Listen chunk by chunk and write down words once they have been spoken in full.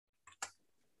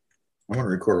I'm going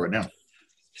to record right now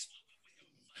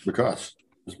because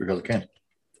I can.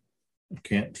 I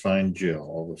can't find Jill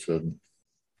all of a sudden.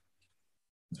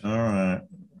 All right.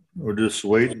 We're just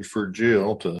waiting for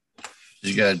Jill to.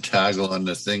 You got to toggle on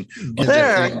the thing.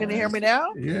 There. Can you hear me now?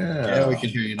 Yeah. We can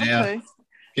hear you now. Okay.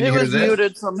 Can you It hear was this?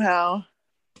 muted somehow.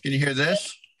 Can you hear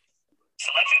this?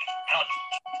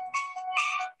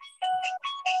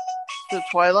 The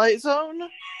Twilight Zone?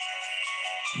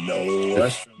 No.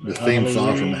 That's The theme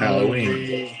song from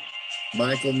Halloween.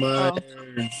 Michael Myers.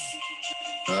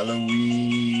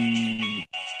 Halloween.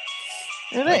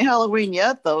 It ain't Halloween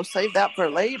yet, though. Save that for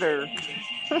later.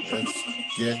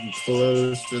 It's getting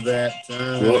close to that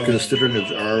time. Well, considering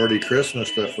it's already Christmas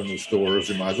stuff in the stores,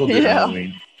 we might as well do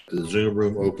Halloween. The Zoom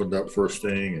room opened up first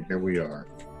thing, and here we are.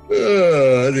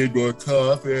 I need more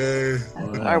coffee.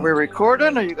 Are we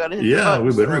recording, or you got to hit the Yeah, button?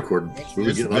 we've been recording. We've been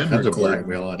It's getting all been kinds of recording.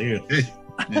 blackmail on you.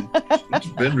 It's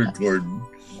been recording.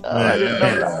 I didn't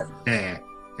know that.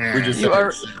 We just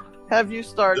Have you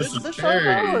started This is the show,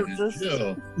 Terry. though, or just...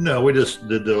 Jill. No, we just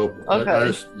did the open. Okay. I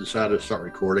just decided to start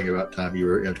recording about time you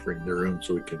were entering the room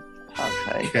so we could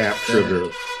Okay. capture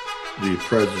the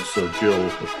presence of Jill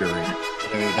appearing.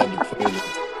 And we had to play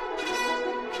the-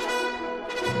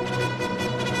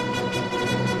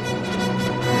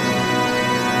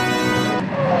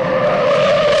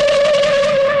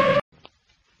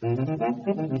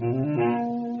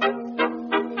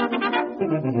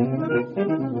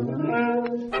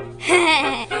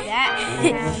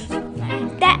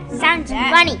 That sounds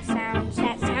funny. That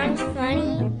sounds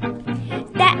funny.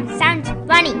 That sounds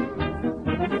funny.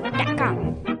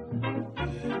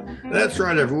 That's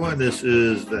right, everyone. This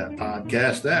is that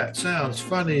podcast. That sounds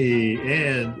funny.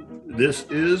 And this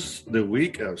is the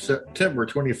week of September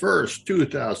 21st,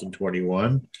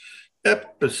 2021,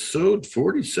 episode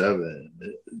 47.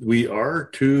 We are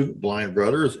two blind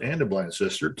brothers and a blind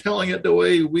sister telling it the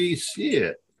way we see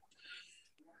it.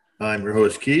 I'm your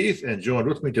host, Keith, and joined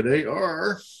with me today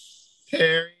are...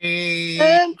 Terry.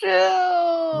 And Jill!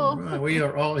 All right, we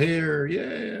are all here.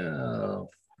 Yeah.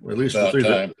 At least About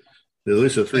time. at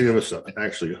least the three of us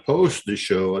actually host the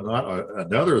show, and not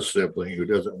another sibling who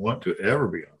doesn't want to ever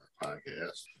be on our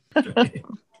podcast.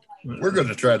 We're going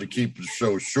to try to keep the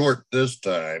show short this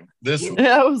time. This week.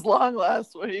 Yeah, it was long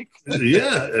last week.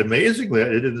 Yeah, amazingly,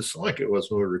 it didn't sound like it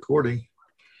was when we were recording,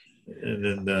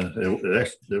 and then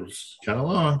it was kind of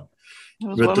long. It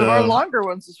was But, one of our longer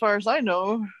ones, as far as I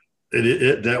know.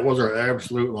 That was our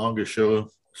absolute longest show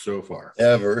so far.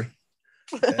 Ever.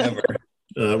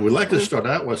 We'd like to start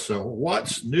out with some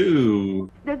what's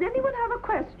new. Does anyone have a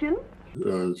question?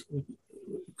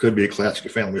 Could be a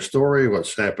classic family story,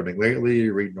 what's happening lately,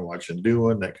 reading, watching,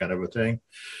 doing, that kind of a thing.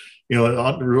 You know,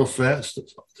 on real fast,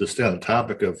 to stay on the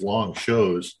topic of long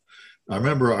shows, I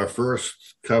remember our first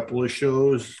couple of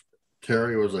shows,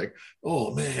 Terry was like,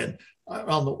 oh man, I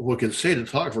don't know what we could say to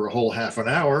talk for a whole half an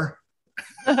hour.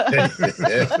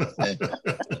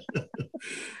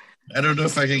 I don't know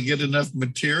if I can get enough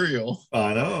material.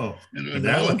 I know. I don't And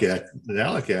know.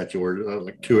 now look at you. We're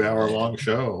like 2 hour long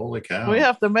show. Holy cow. We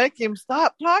have to make him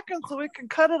stop talking so we can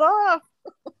cut it off.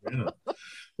 Yeah.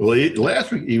 Well,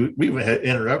 last week we even had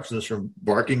interruptions from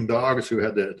barking dogs who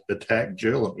had to attack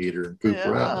Jill and eat her and poop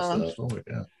her out and stuff. Holy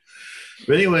cow.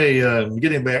 But anyway,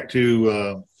 getting back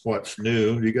to what's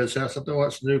new. Do you guys have something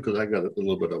what's new? Because I got a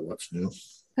little bit of what's new.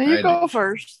 Hey, you I go do.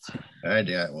 first. I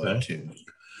got one too.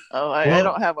 Oh, I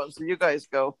don't have one, so you guys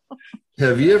go.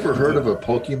 Have you ever heard of a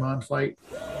Pokemon fight?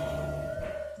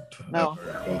 No.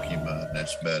 Pokemon,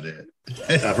 that's about it.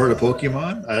 I've heard of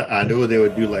Pokemon. I know they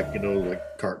would do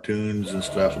like cartoons and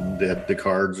stuff, and they had the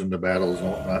cards and the battles and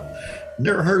whatnot.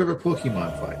 Never heard of a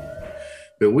Pokemon fight.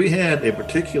 But we had a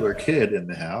particular kid in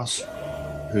the house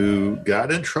who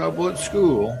got in trouble at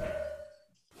school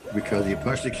because he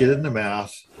punched a kid in the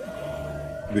mouth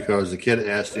because the kid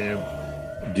asked him,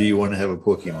 do you want to have a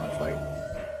Pokemon fight?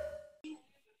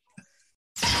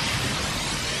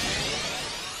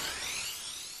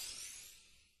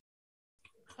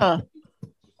 Huh.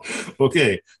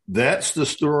 Okay, that's the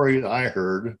story I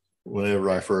heard whenever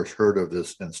I first heard of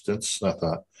this instance. I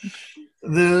thought,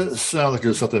 this sounds like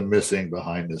there's something missing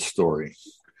behind this story.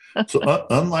 So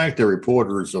unlike the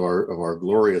reporters of our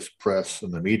glorious press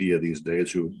and the media these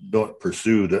days who don't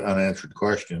pursue the unanswered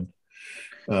question,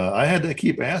 I had to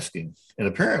keep asking. And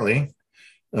apparently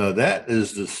that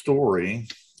is the story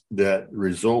that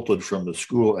resulted from the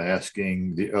school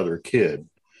asking the other kid.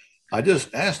 I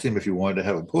just asked him if he wanted to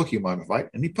have a Pokemon fight,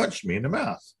 and he punched me in the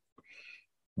mouth.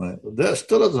 That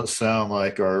still doesn't sound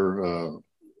like our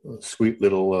sweet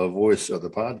little voice of the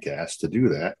podcast to do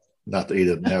that. Not that he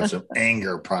didn't have some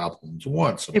anger problems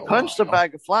once in He a punched a while.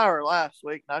 bag of flour last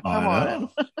week. Now, come I on.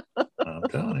 know. I'm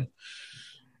telling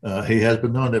you. He has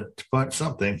been known to punch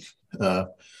something.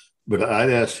 But I'd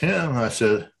asked him, I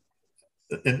said,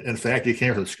 in fact, he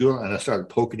came from school and I started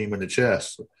poking him in the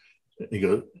chest. He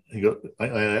goes,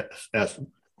 I asked,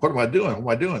 what am I doing? What am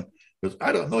I doing? He goes,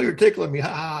 I don't know. You're tickling me. Ha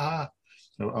ha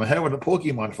ha. I'm having a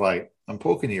Pokemon fight. I'm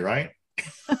poking you, right?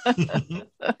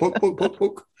 Poke, poke, poke,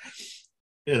 poke.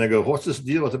 And I go, what's this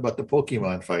deal with about the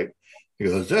Pokemon fight? He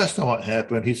goes, that's not what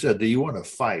happened. He said, do you want to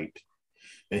fight?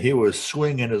 And he was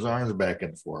swinging his arms back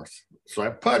and forth. So I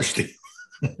punched him.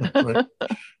 But,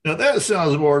 now that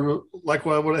sounds more like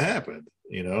what would have happened,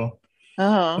 you know?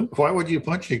 Uh-huh. Why would you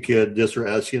punch a kid just for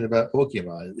asking about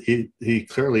Pokemon? He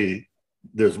clearly,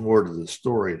 there's more to the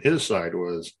story. His side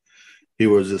was he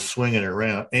was just swinging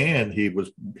around and he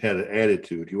had an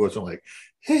attitude. He wasn't like,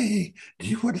 hey, do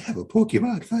you want to have a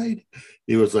Pokemon fight?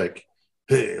 He was like,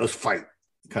 hey, let's fight,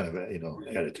 kind of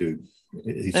attitude.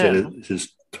 He said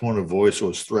his tone of voice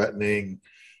was threatening.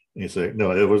 And he's like,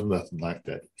 no, it was nothing like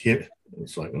that.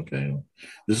 It's like, okay,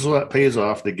 this is what pays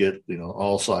off to get,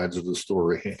 all sides of the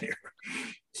story in here.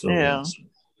 So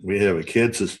we have a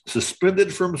kid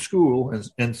suspended from school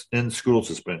and in school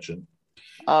suspension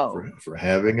for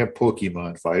having a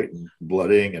Pokemon fight and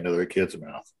blooding another kid's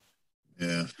mouth.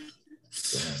 Yeah.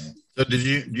 So do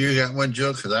you got one,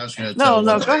 Jill? Because I was going to No,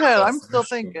 go ahead. I'm still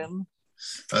thinking.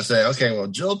 I say, okay, well,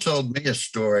 Jill told me a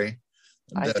story.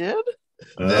 I did?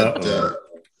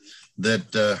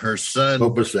 That her son,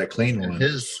 hope it's that clean one.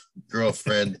 His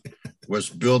girlfriend was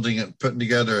putting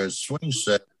together a swing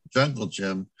set, jungle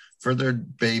gym for their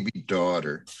baby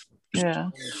daughter. Yeah.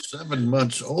 7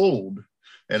 months old.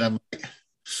 And I'm like,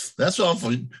 that's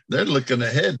awful. They're looking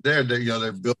ahead there.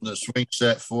 They're building a swing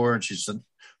set for her, and she's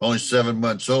only 7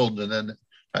 months old. And then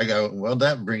I go, well,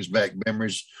 that brings back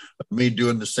memories of me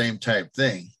doing the same type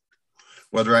thing.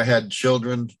 Whether I had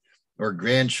children or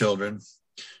grandchildren,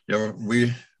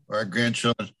 our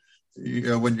grandchildren,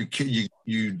 when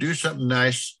you do something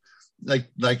nice like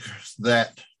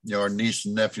that, our niece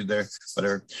and nephew there,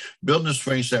 whatever, building a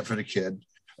swing set for the kid,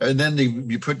 and then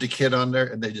you put the kid on there,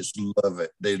 and they just love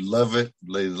it. They love it.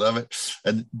 They love it,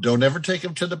 and don't ever take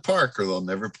them to the park, or they'll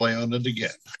never play on it again.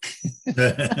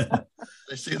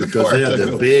 They see the because park, they have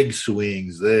the big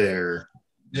swings there.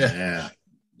 Yeah.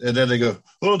 And then they go,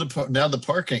 now the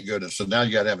park ain't good enough. So now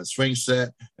you got to have a swing set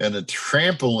and a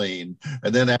trampoline.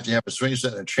 And then after you have a swing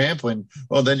set and a trampoline,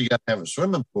 then you got to have a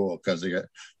swimming pool then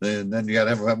you got to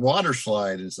have a water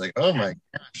slide. It's like, oh my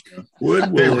gosh.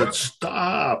 When will it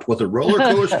stop with a roller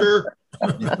coaster?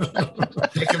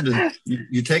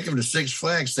 You take them to Six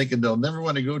Flags thinking they'll never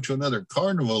want to go to another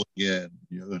carnival again.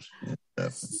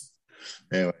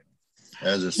 Anyway,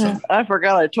 I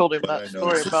forgot I told him that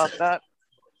story about that.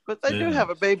 But they do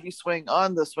have a baby swing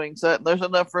on the swing set. And there's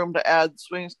enough room to add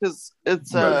swings because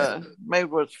it's made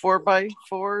with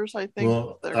 4x4s, I think.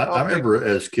 Well, I remember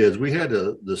as kids, we had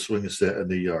the swing set in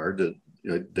the yard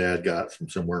that Dad got from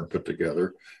somewhere and put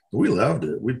together. We loved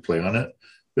it. We'd play on it.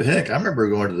 But heck, I remember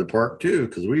going to the park too,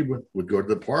 because we would go to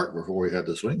the park before we had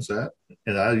the swing set.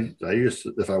 And I used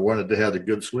to, if I wanted to have the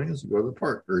good swings, go to the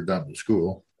park or down to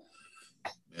school.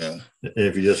 Yeah.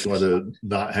 If you just want to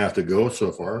not have to go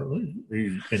so far,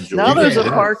 you enjoy. Now there's a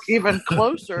park even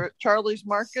closer at Charlie's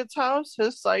Market's house.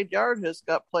 His side yard has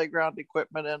got playground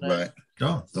equipment in it. Right.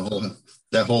 Oh.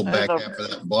 That whole back half of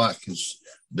that block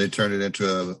they turned it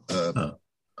into a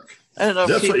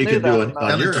That's what you can do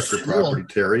on your extra property,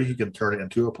 Terry. You can turn it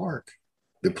into a park.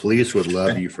 The police would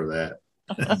love you for that.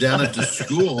 Down to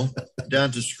school,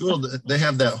 they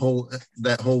have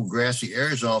that whole grassy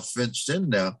area is all fenced in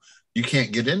now. You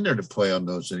can't get in there to play on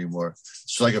those anymore.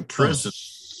 It's like a prison.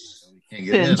 You can't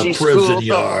get in. A prison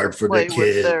yard for the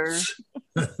kids.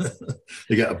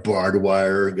 They got barbed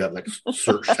wire, got like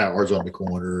search towers on the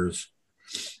corners,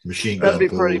 machine gun. That'd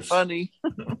be pretty funny.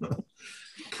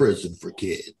 Prison for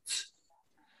kids.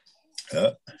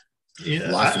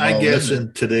 I guess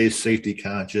in today's safety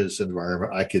conscious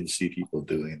environment, I could see people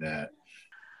doing that.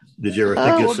 Did you ever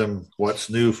think of some what's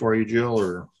new for you, Jill?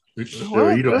 Or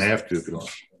you don't have to if you don't.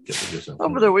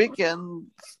 Over the weekend,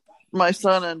 my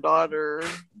son and daughter,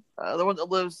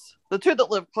 the two that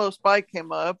live close by,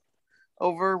 came up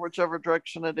over whichever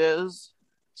direction it is.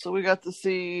 So we got to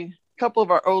see a couple of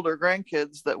our older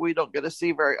grandkids that we don't get to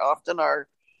see very often. Our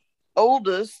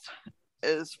oldest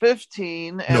is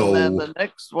 15, and then the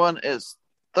next one is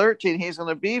 13. He's going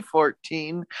to be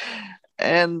 14.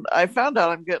 And I found out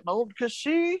I'm getting old because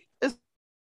she is in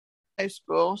high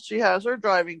school. She has her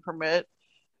driving permit.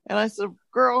 And I said,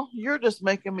 girl, you're just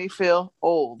making me feel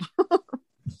old.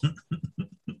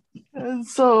 And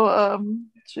so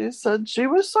she said she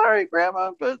was sorry,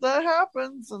 Grandma, but that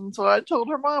happens. And so I told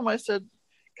her mom, I said,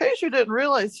 in case you didn't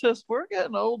realize this, we're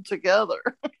getting old together.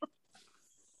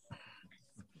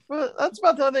 But that's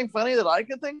about the only thing funny that I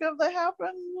could think of that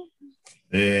happened.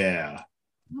 Yeah.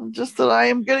 Just that I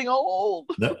am getting old.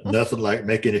 Nothing like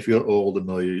making you feel old to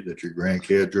know that your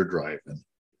grandkids are driving.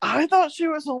 I thought she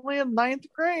was only in 9th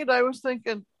grade. I was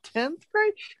thinking 10th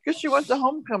grade because she went to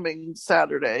homecoming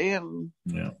Saturday and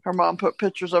her mom put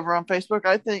pictures of her on Facebook.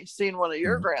 I think seeing one of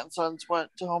your grandsons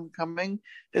went to homecoming.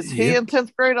 Is he in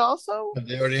 10th grade also?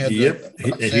 They already had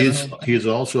he's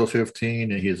also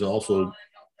 15 and he's also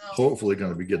hopefully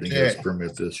going to be getting his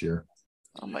permit this year.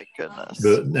 Oh my goodness.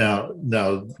 But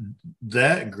now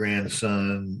that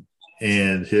grandson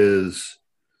and his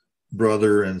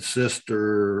brother and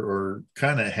sister are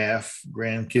kind of half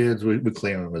grandkids. We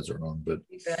claim them as our own, but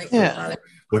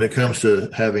when it comes to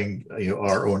having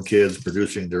our own kids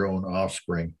producing their own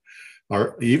offspring,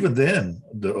 even then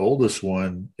the oldest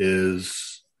one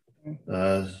is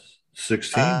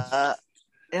 16.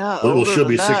 Well, she'll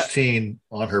be 16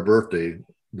 on her birthday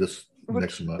this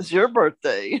next month. It's your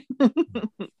birthday.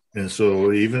 And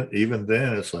so even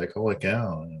then it's like, holy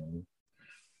cow,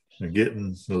 and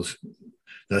getting those.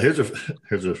 Now here's a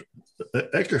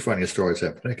extra funny story I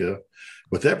think of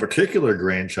with that particular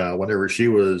grandchild. Whenever she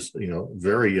was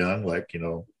very young, like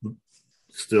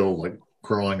still like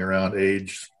crawling around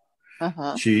age,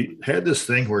 she had this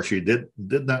thing where she did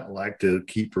not like to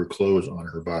keep her clothes on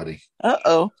her body.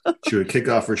 She would kick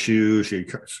off her shoes,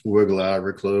 she'd wiggle out of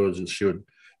her clothes, and she would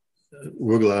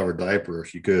wiggle out of her diaper if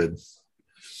she could.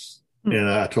 And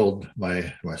I told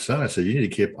my son, I said, you need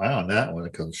to keep an eye on that one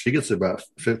because she gets about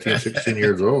 15, 16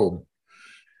 years old.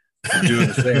 Doing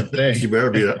the same thing. She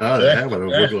better be out of the habit of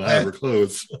wiggling out of her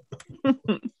clothes.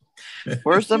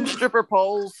 Where's some stripper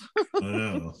poles? I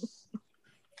know.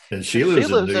 And she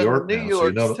lives in New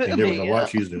York now, so you never know what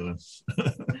she's doing.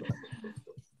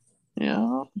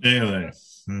 Yeah. Anyway.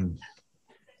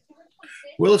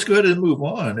 Well, let's go ahead and move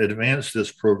on, advance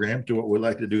this program to what we'd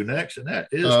like to do next, and that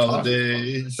is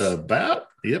holidays. About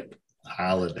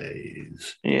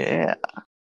holidays. Yeah.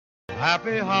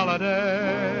 Happy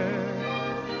holiday.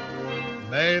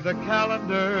 May the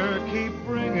calendar keep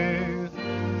bringing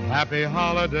happy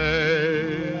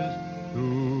holidays to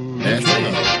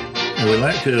you. We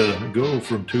like to go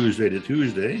from Tuesday to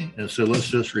Tuesday, and so let's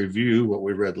just review what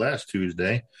we read last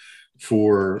Tuesday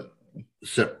for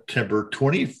September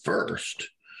 21st.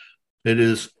 It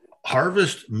is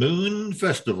Harvest Moon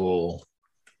Festival.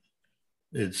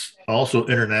 It's also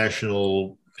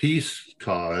International Peace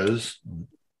Cause,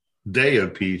 Day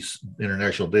of Peace,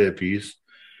 International Day of Peace.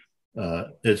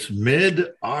 It's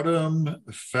Mid-Autumn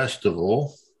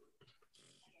Festival.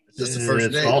 This is the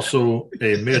first day. Also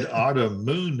a Mid-Autumn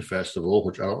Moon Festival,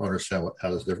 which I don't understand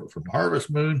how it's different from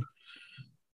Harvest Moon.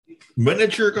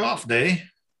 Miniature Golf Day.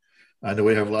 I know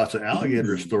we have lots of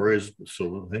alligator stories,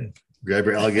 so hey, grab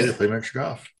your alligator, play miniature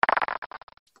golf.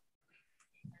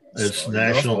 It's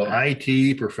National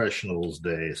IT Professionals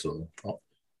Day, so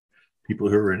people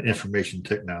who are in information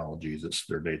technologies, it's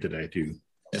their day today too.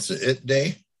 It's the IT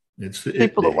Day. It's the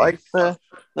people that like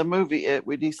the movie It.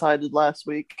 We decided last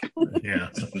week. Yeah,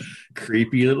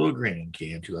 creepy little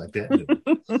grandkids. You like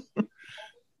that?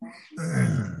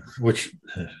 Which.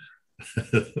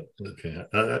 Okay,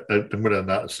 I'm going to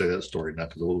not say that story now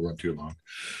because it will run too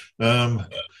long.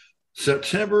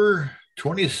 September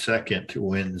 22nd,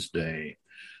 Wednesday,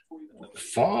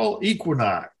 fall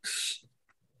equinox.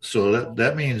 So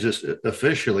that means it's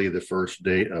officially the first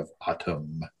day of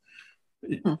autumn.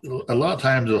 A lot of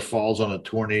times it falls on the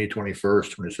 20th,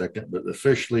 21st, 22nd, but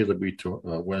officially it'll be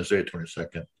Wednesday,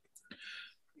 22nd.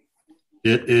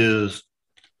 It is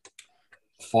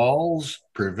Falls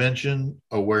Prevention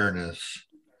Awareness.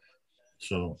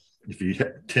 So if you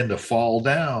tend to fall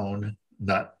down,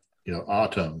 not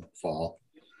autumn, fall,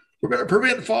 we're going to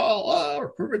prevent fall. We're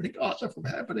preventing autumn from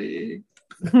happening.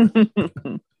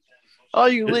 All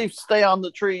you leaves stay on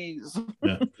the trees.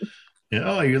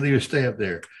 All you leaves stay up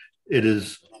there. It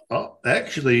is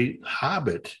actually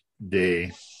Hobbit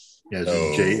Day, as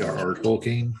in J.R.R.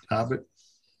 Tolkien Hobbit.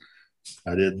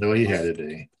 I didn't know he had a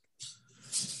day.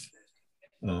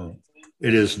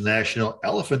 It is National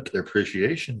Elephant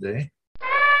Appreciation Day.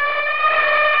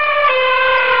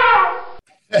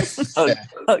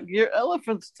 Hug your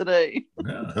elephants today.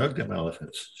 Yeah, hug them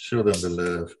elephants. Show them the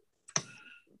love.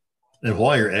 And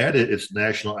while you're at it, it's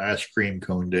National Ice Cream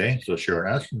Cone Day. So share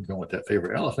an ice cream cone with that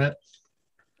favorite elephant.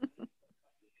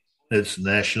 It's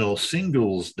National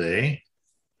Singles Day.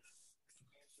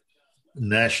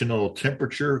 National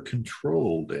Temperature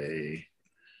Control Day.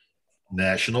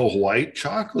 National White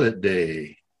Chocolate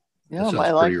Day. Yeah, That sounds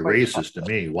I like pretty white racist to chocolate.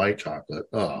 me. White chocolate.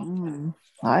 Oh,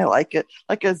 I like it.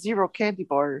 Like a zero candy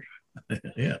bar.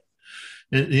 yeah.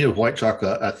 And, white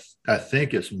chocolate. I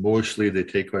think it's mostly they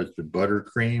take like the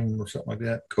buttercream or something like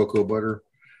that, cocoa butter,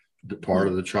 the part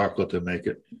of the chocolate to make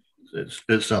it.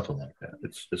 It's something like that.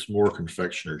 It's more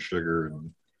confectioner sugar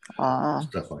and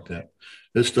stuff like that.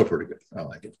 It's still pretty good. I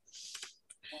like it.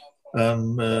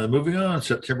 Moving on,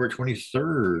 September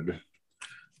 23rd,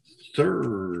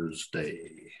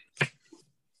 Thursday,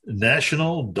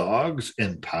 National Dogs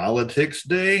in Politics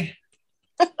Day.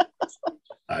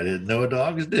 I didn't know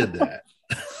dogs did that.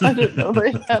 I didn't know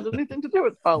they had anything to do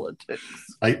with politics.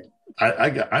 I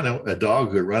know a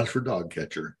dog who runs for dog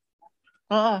catcher.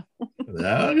 Ah,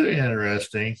 That would be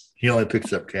interesting. He only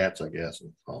picks up cats, I guess.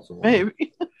 Also,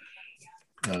 maybe.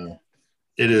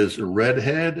 It is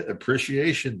Redhead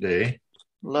Appreciation Day.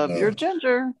 Love your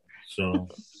ginger. So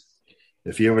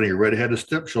if you have any redheaded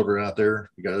stepchildren out there,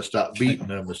 you got to stop beating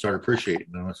them and start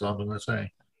appreciating them. That's all I'm going to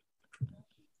say.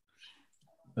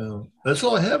 That's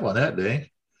all I have on that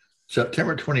day.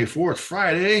 September 24th,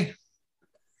 Friday.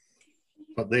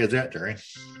 What day is that, Terry?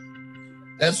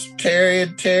 That's Terry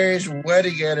and Terry's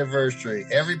wedding anniversary.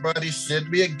 Everybody send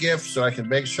me a gift so I can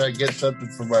make sure I get something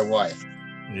for my wife.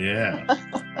 Yeah.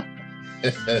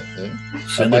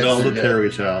 Send it all to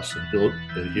Terry's house and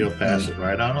he'll pass it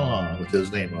right on along with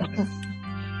his name on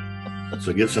it.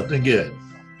 So get something good.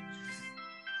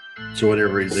 So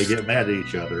whenever they get mad at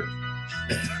each other.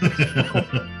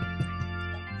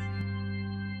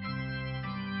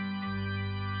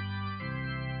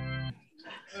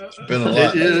 It's been a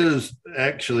lot. It is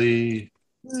actually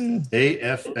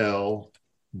AFL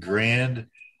Grand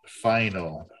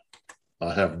Final.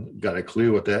 I haven't got a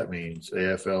clue what that means.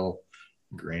 AFL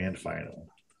Grand Final.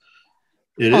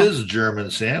 It is German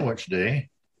Sandwich Day.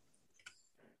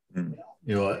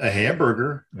 A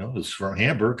hamburger, is from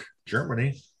Hamburg,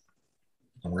 Germany.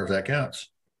 I wonder if that counts.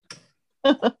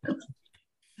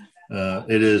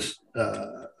 It is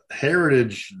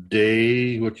Heritage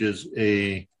Day, which is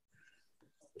a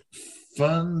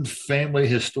fun family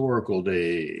historical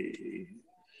day.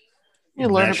 You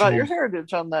learn about your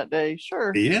heritage on that day,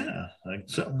 sure. Yeah, like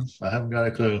something. I haven't got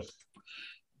a clue.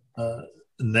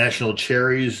 National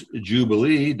Cherries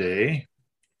Jubilee Day.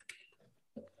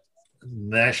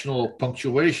 National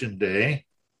Punctuation Day.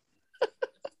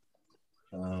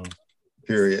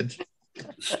 Period.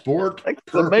 Sport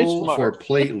Purple for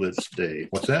Platelets Day.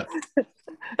 What's that?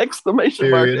 Exclamation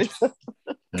Period. mark.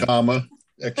 Comma.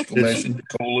 Exclamation.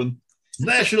 Colon.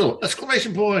 National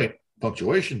exclamation point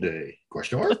punctuation day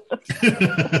question mark.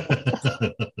 Yeah.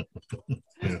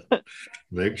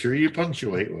 Make sure you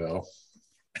punctuate well.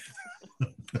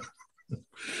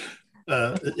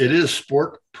 It is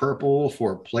Sport Purple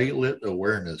for Platelet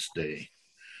Awareness Day.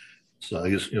 So I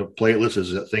guess platelets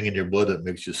is that thing in your blood that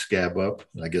makes you scab up.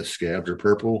 I guess scabs are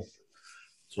purple.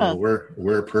 So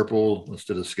wear purple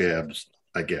instead of scabs,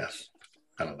 I guess.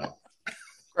 I don't know.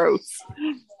 Gross.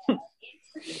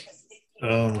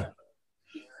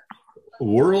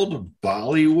 World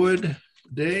Bollywood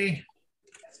Day.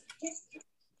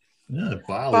 Yeah,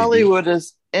 Bollywood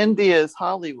is India's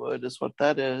Hollywood, is what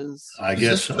that is. I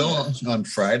guess still on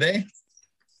Friday.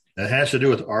 It has to do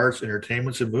with arts,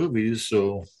 entertainments, and movies.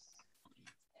 So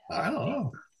I don't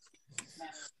know.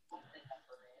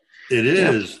 It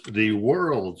is the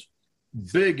world's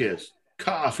biggest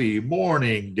coffee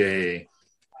morning day.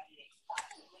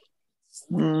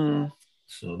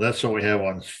 So that's what we have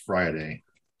on Friday.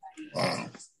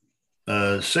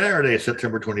 Wow. Saturday,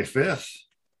 September 25th.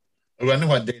 Oh, I know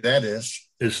what day that is.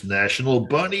 It's National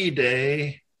Bunny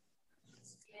Day.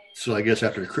 So I guess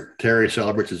after Terry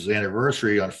celebrates his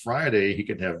anniversary on Friday, he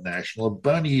can have National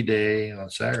Bunny Day on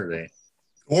Saturday.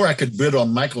 Or I could bid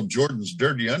on Michael Jordan's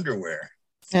dirty underwear.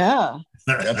 Yeah.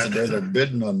 That's the day they're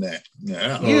bidding on that.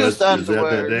 Yeah. Used Is that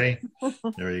underwear. day?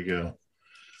 There you go.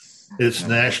 It's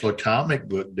National Comic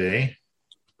Book Day.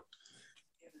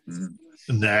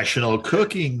 National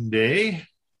Cooking Day.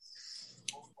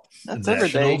 That's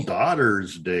National every day.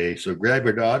 Daughters Day. So grab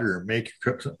your daughter and make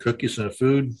cookies and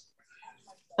food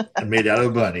made out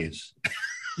of bunnies.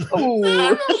 Oh,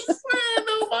 No,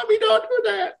 mommy, don't do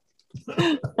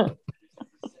that.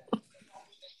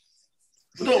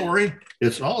 Don't worry.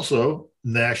 It's also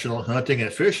National Hunting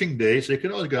and Fishing Day, so you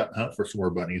can always go out and hunt for some more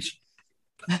bunnies.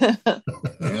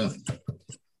 Yeah.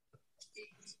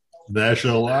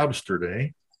 National Lobster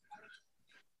Day.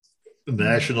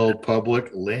 National Public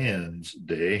Lands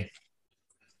Day.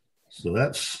 So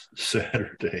that's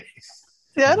Saturday.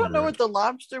 see, I don't know what the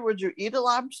lobster. Would you eat a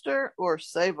lobster or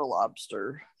save a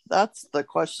lobster? That's the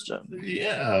question.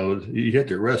 Yeah, you had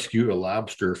to rescue a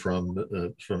lobster from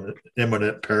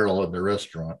imminent peril in the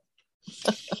restaurant.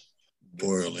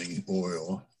 Boiling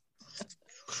oil.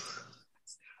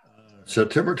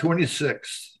 September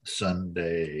 26th,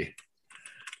 Sunday.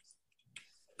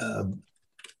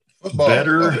 Football.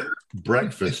 Better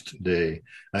breakfast day.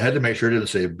 I had to make sure it didn't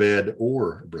say bed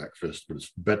or breakfast, but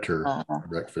it's better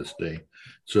breakfast day.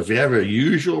 So if you have a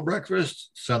usual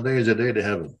breakfast, Sunday is a day to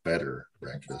have a better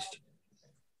breakfast.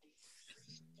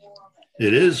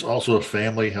 It is also a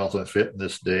Family Health and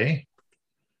Fitness Day,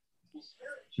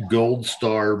 Gold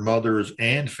Star Mothers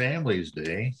and Families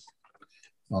Day.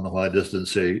 I don't know why this didn't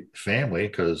say family,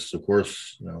 because of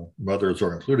course, mothers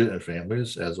are included in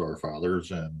families, as are fathers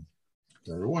and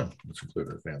everyone that's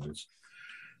included in families.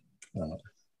 And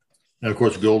of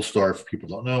course, Gold Star, if people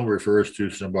don't know, refers to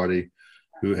somebody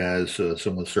who has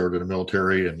someone served in the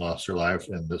military and lost their life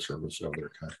in the service of their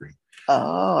country.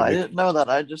 Oh, I didn't know that.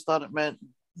 I just thought it meant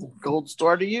Gold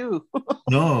Star to you.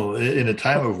 No, in a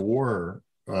time of war,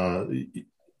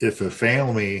 if a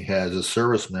family has a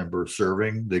service member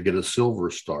serving, they get a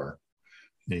Silver Star.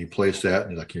 And you place that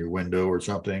in like your window or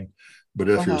something. But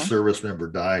if your service member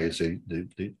dies,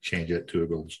 they change it to a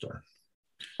Gold Star.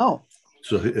 Oh.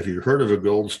 So if you've heard of a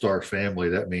Gold Star family,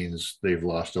 that means they've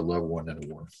lost a loved one in a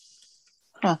war.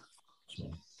 Huh.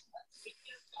 So.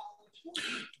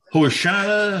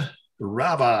 Hoshana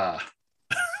Rabbah.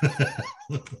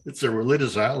 It's a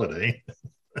religious holiday.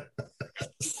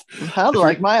 How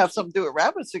like might have something to do with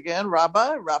rabbits again?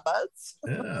 Rabbits.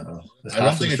 Yeah. I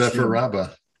don't think it's for Rabbah.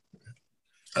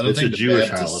 It's a Jewish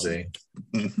holiday.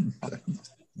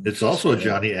 It's also a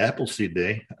Johnny Appleseed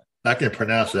Day. I can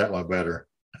pronounce that one better.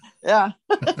 Yeah.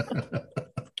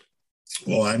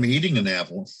 Well, I'm eating an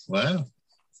apple. Wow.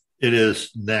 It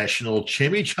is National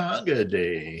Chimichanga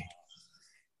Day.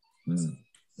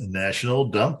 National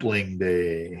Dumpling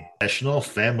Day. National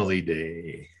Family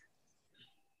Day.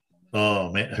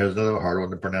 Oh, man. Here's another hard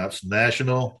one to pronounce.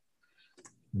 National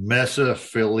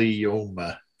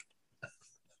Mesothelioma.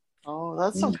 Oh,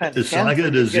 that's some kind of It's like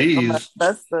a disease.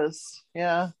 Asbestos.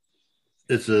 Yeah.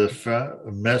 It's a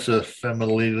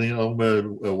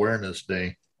Mesothelioma Awareness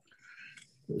Day.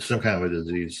 Some kind of a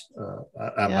disease.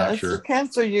 I'm not sure. It's a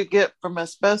cancer you get from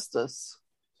asbestos.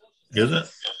 Is it?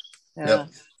 Yeah. Yep.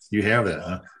 You have that,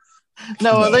 huh?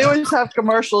 No, they always have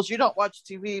commercials. You don't watch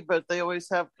TV, but they always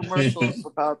have commercials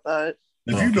about that.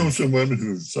 If you know someone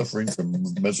who's suffering from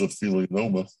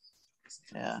mesothelioma,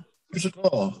 here's a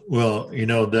call. Well,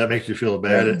 that makes you feel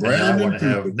bad. And I want to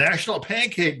have National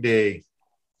Pancake Day,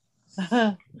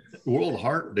 World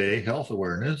Heart Day, Health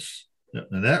Awareness,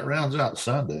 and that rounds out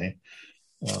Sunday.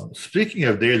 Speaking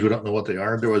of days we don't know what they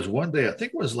are, there was one day, I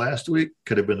think it was last week,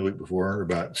 could have been the week before,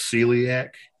 about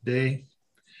Celiac Day.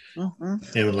 And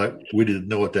we didn't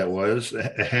know what that was.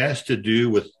 It has to do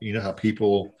with how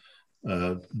people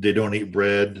they don't eat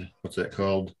bread. What's that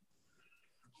called?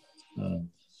 Don't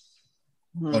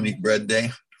eat bread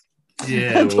day.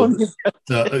 Yeah,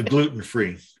 gluten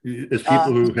free. It's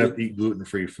people who have to eat gluten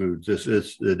free foods. This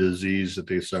is a disease that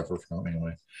they suffer from.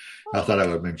 Anyway, I thought I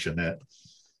would mention that.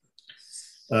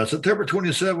 September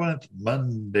 27th,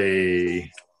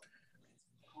 Monday.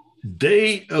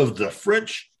 Day of the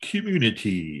French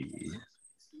Community.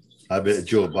 I bet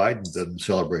Joe Biden doesn't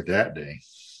celebrate that day.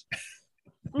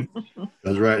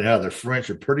 Because right now the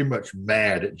French are pretty much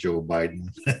mad at Joe Biden.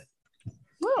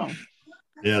 Oh.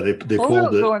 Yeah, they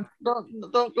pulled it.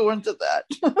 Don't go into that.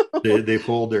 they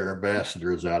pulled their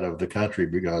ambassadors out of the country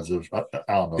because of I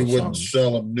don't know. They wouldn't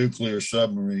sell them nuclear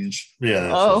submarines.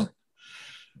 Yeah.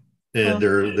 And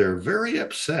they're very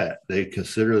upset. They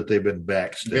consider that they've been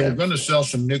backstabbed. They were going to sell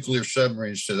some nuclear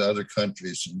submarines to the other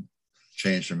countries and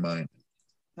change their mind.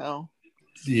 Oh.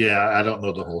 Yeah, I don't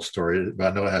know the whole story, but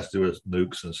I know it has to do with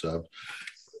nukes and stuff.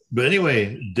 But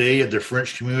anyway, Day of the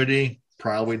French Community,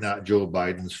 probably not Joe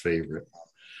Biden's favorite.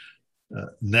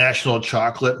 National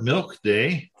Chocolate Milk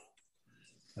Day.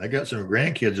 I got some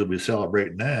grandkids who'll be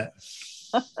celebrating that.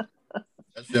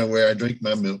 That's the way I drink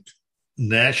my milk.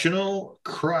 National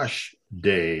Crush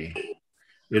Day.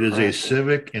 It is a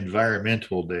civic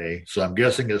environmental day. So I'm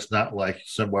guessing it's not like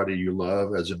somebody you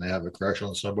love, as in they have a crush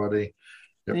on somebody.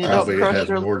 It probably has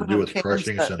more to do with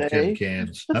crushing some tin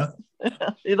cans. Huh?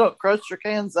 You don't crush your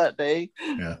cans that day.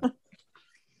 Yeah.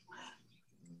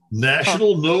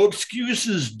 National No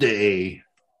Excuses Day.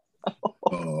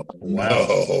 Oh, wow.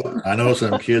 No. I know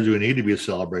some kids who need to be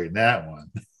celebrating that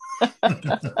one. I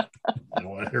don't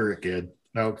want to hear it, kid.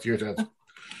 No excuses.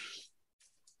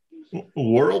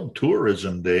 World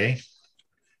Tourism Day.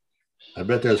 I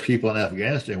bet there's people in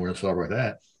Afghanistan who are going to celebrate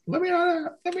that. Let me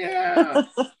out.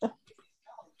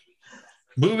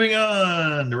 Moving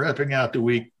on, wrapping out the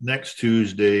week next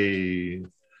Tuesday,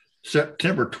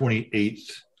 September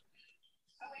 28th.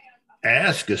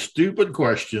 Ask a stupid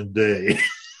question day.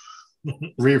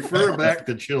 Refer back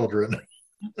to children.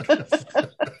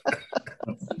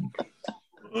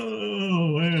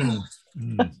 Oh, man.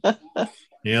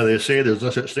 Yeah, they say there's no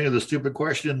such thing as a stupid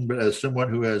question, but as someone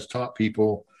who has taught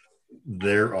people,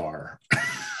 there are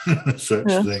such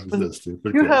things as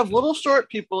stupid You questions. have little short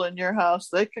people in your house.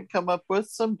 They can come up with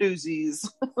some doozies.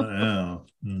 Yeah.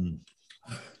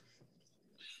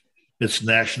 It's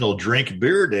National Drink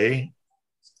Beer Day.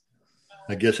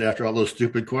 I guess after all those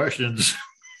stupid questions,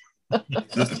 you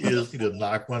just need to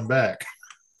knock one back.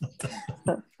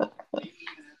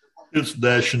 It's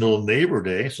National Neighbor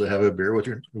Day, so have a beer with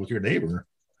your neighbor.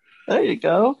 There you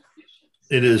go.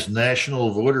 It is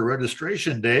National Voter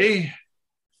Registration Day.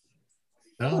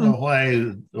 I don't know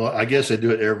why. Well, I guess they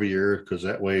do it every year because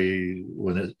that way,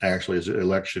 when it actually is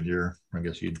election year, I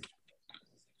guess you'd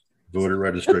voter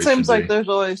registration. It seems like day. there's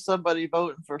always somebody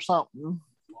voting for something.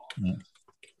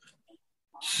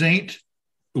 Saint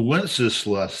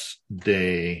Wenceslas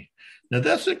Day. Now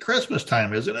that's at Christmas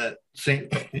time, isn't it?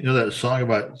 That song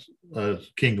about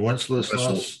King Wenceslas.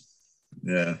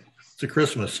 Yeah, it's a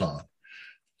Christmas song.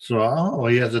 So I don't know.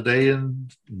 He has a day in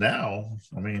now.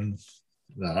 I mean,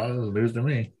 no, it's news to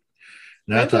me.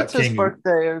 Now, Maybe it's his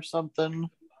birthday or something.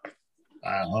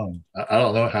 I don't know. I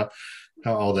don't know how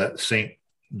all that saint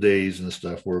days and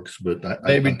stuff works, but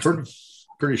I'm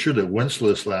pretty sure that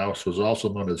Wenceslas was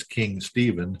also known as King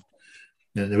Stephen,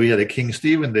 and we had a King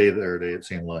Stephen Day the other day. It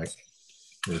seemed like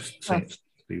Saint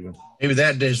Stephen. Maybe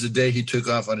that day is the day he took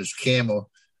off on his camel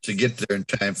to get there in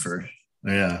time for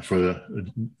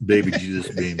the baby Jesus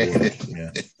being born.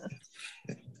 Yeah.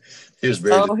 He was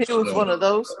one of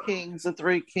those kings, the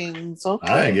three kings.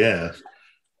 Okay. I guess.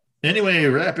 Anyway,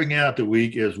 wrapping out the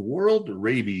week is World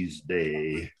Rabies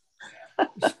Day.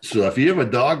 So if you have a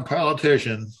dog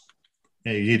politician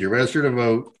and you need to register to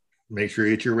vote, make sure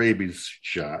you get your rabies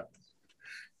shot.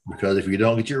 Because if you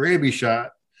don't get your rabies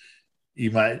shot,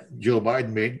 Joe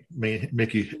Biden may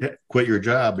make you quit your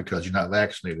job because you're not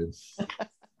vaccinated.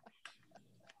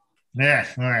 Yeah,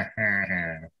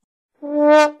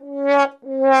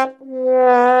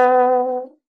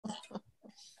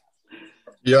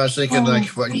 I was thinking like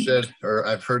what you said, or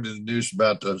I've heard in the news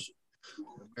about those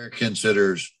Americans that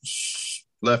are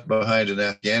left behind in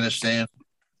Afghanistan.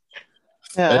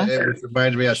 Yeah. It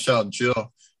reminded me, I was telling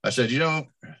Jill, I said,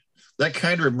 that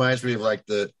kind of reminds me of like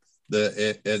in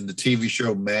the TV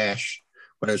show MASH,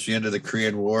 when it was the end of the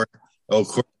Korean War.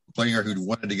 Court player who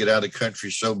wanted to get out of the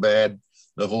country so bad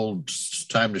the whole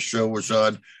time the show was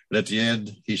on, and at the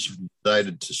end he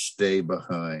decided to stay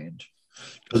behind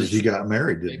because he got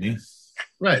married, didn't he?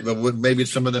 Right, but maybe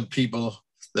some of them people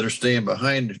that are staying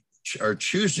behind are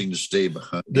choosing to stay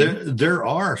behind. There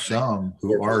are some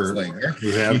who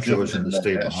have chosen to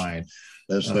stay behind.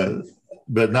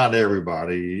 But not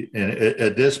everybody. And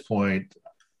at this point,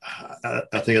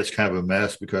 I think it's kind of a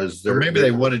mess because maybe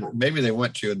they want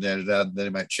to, and then they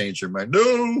might change their mind.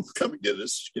 No, come and get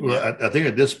us. I think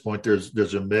at this point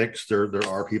there's a mix. There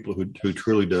are people who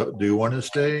truly do want to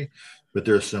stay, but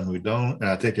there's some who don't. And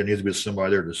I think there needs to be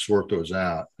somebody there to sort those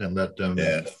out and let them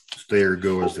stay or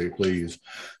go as they please.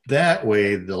 That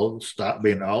way they'll stop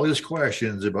being all these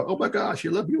questions about, oh my gosh,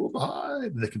 you left people behind.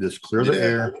 And they can just clear the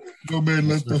air. No man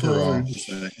left behind.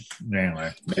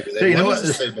 Anyway, hey, you know what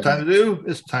it's time to do?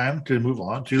 It's time to move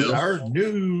on to our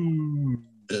news.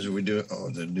 As we do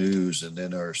the news and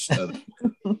then our stuff.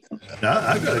 Now,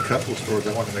 I've got a couple of stories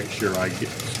I want to make sure I get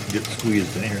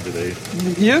squeezed in here today.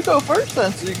 You go first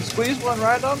then, so you can squeeze one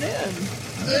right on in.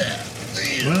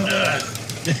 Well,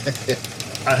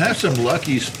 I have some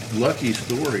lucky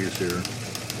stories here.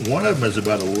 One of them is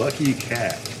about a lucky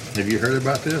cat. Have you heard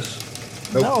about this?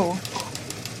 Nope.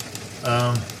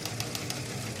 No.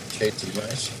 Kate's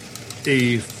advice.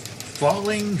 A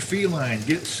falling feline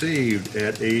gets saved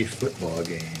at a football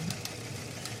game.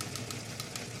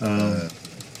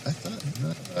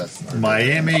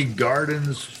 Miami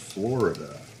Gardens,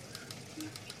 Florida.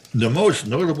 The most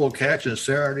notable catch in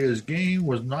Saturday's game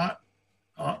was not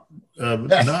on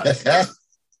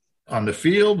the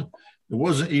field. It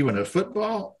wasn't even a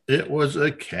football. It was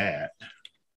a cat.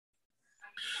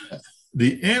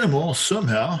 The animal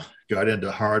somehow got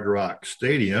into Hard Rock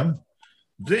Stadium,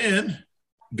 then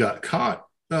got caught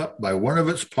up by one of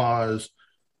its paws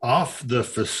off the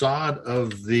facade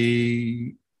of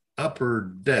the upper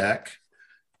deck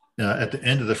at the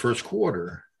end of the first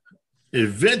quarter. It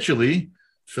eventually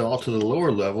fell to the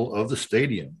lower level of the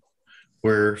stadium,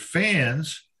 where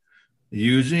fans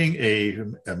using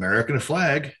an American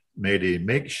flag made a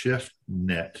makeshift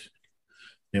net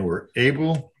and were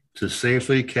able to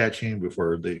safely catch him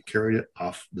before they carried it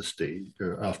off the stage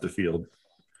or off the field.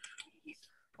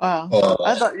 Wow. Oh.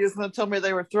 I thought you was going to tell me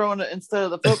they were throwing it instead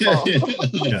of the football.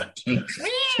 Yeah.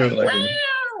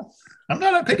 I'm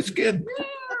not a pigskin.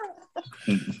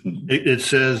 It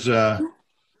says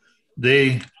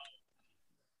they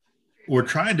were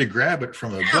trying to grab it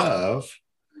from above,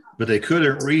 but they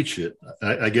couldn't reach it.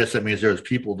 I guess that means there was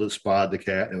people that spotted the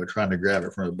cat and were trying to grab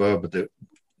it from above, but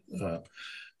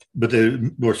they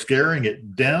were scaring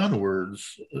it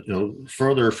downwards,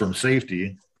 further from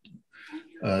safety.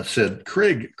 Said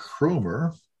Craig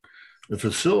Cromer, the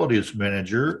facilities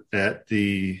manager at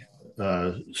the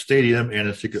stadium and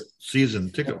a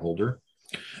season ticket holder,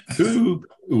 who,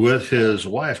 with his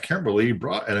wife Kimberly,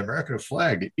 brought an American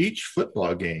flag to each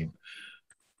football game.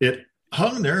 It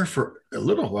hung there for a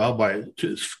little while by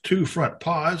two front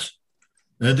paws,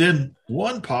 and then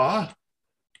one paw,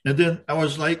 and then I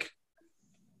was like,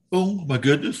 "Oh my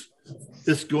goodness,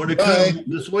 it's going to come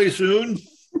this way soon."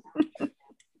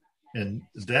 And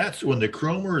that's when the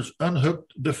Cromers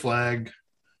unhooked the flag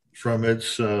from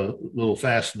its little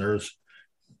fasteners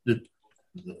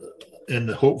in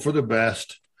the hope for the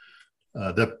best.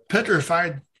 The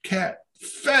petrified cat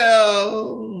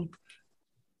fell.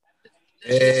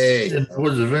 Hey. And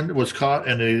was caught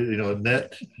in a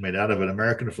net made out of an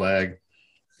American flag.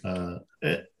 And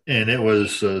it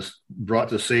was brought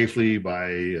to safely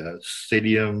by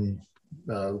stadium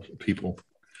people.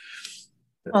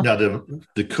 Now,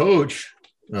 the coach,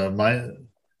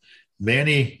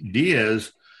 Manny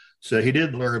Diaz, said he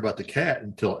didn't learn about the cat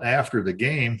until after the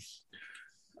game,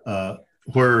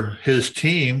 where his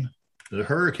team, the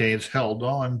Hurricanes, held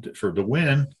on for the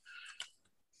win.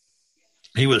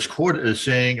 He was quoted as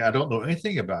saying, "I don't know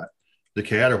anything about the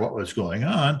cat or what was going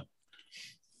on,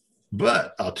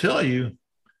 but I'll tell you,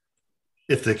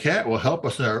 if the cat will help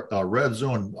us in our red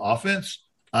zone offense,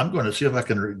 I'm going to see if I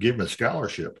can give him a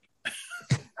scholarship."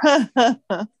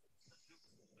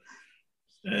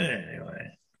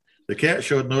 Anyway, the cat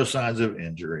showed no signs of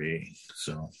injury.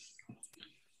 So,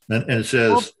 and it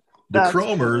says the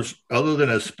Cromers, other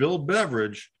than a spilled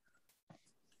beverage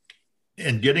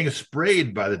and getting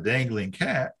sprayed by the dangling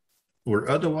cat, were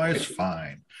otherwise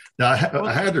fine. Now,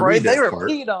 I had to read that they were part.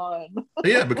 peed on.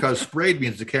 Yeah, because sprayed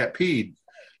means the cat peed.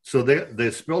 So they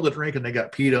spilled a drink and they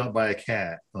got peed on by a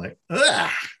cat. Like,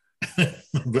 ah!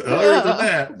 But other than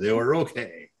that, they were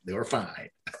okay. They were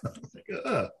fine.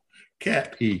 Like,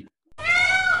 cat pee.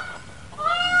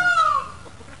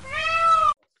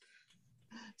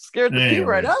 Scared the pee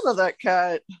right out of that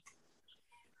cat.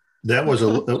 That was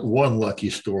one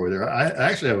lucky story there. I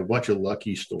actually have a bunch of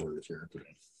lucky stories here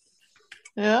today.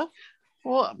 Yeah.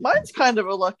 Well, mine's kind of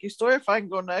a lucky story, if I can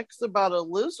go next, about a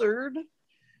lizard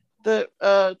that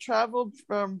traveled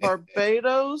from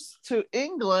Barbados to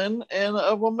England in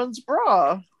a woman's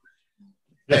bra.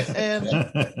 And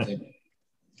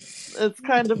it's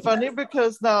kind of funny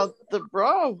because now the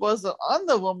bra wasn't on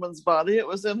the woman's body. It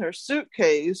was in her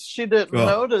suitcase. She didn't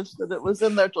notice that it was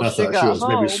in there till she got home. She was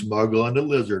maybe smuggling a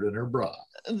lizard in her bra.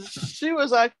 And she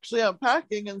was actually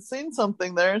unpacking and seen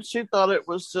something there, and she thought it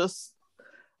was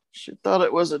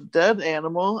a dead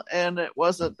animal, and it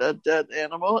wasn't a dead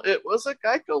animal. It was a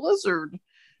Geico lizard.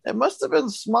 It must have been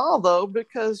small, though,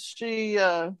 because she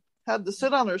had to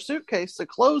sit on her suitcase to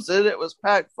close it. It was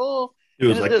packed full. It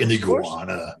was like an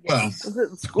iguana. Well, it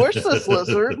didn't squish this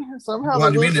lizard. Somehow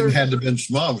what do you mean it had to have been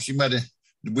small? She might have,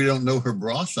 we don't know her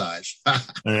bra size.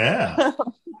 Yeah.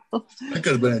 That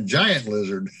could have been a giant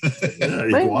lizard. Yeah,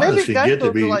 iguanas can get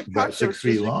to be like about 6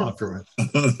 feet long from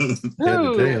head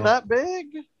to tail. That big?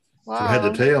 Wow. From head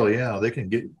to tail, yeah. They can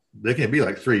be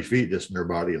like 3 feet just in their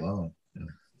body alone. Yeah.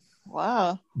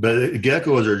 Wow. But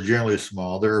geckos are generally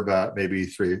small. They're about maybe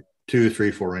 2,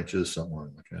 3, 4 inches, somewhere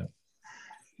like that.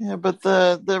 Yeah, but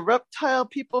the reptile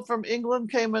people from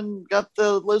England came and got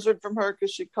the lizard from her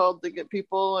because she called to get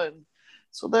people, and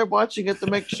so they're watching it to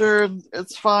make sure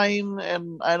it's fine.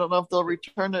 And I don't know if they'll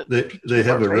return it. They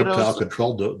have a reptile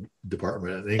control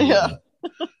department in England.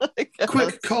 Yeah.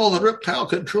 Quick, call the reptile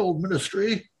control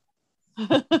ministry.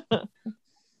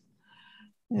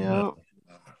 Yeah,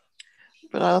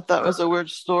 but I thought that was a weird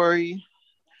story.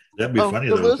 That'd be funny.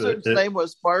 The lizard's name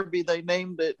was Barbie. They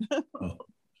named it.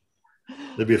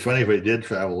 It'd be funny if it did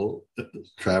travel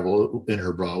in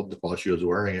her bra while she was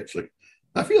wearing it. It's like,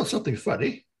 I feel something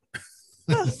funny.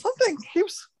 Yeah, something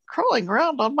keeps crawling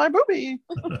around on my boobie.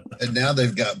 And now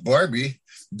they've got Barbie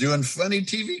doing funny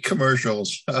TV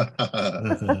commercials. Instead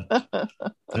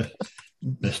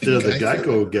of the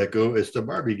Geico gecko, it's the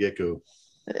Barbie gecko.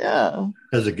 Yeah.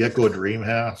 Has a gecko dream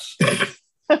house,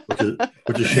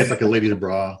 which is shaped like a lady's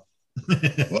bra.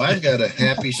 Well, I've got a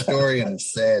happy story and a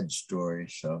sad story,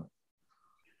 so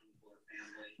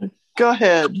Go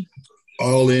ahead.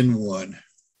 all in one.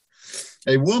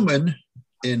 A woman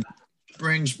in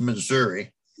Springs,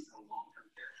 Missouri,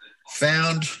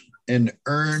 found an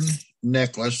urn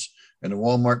necklace in a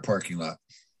Walmart parking lot.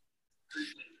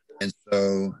 And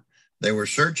so they were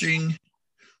searching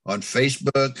on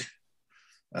Facebook.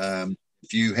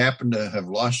 If you happen to have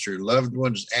lost your loved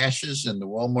one's ashes in the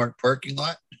Walmart parking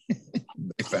lot,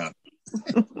 they found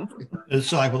it.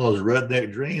 It's like one of those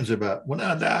redneck dreams about when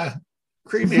I die,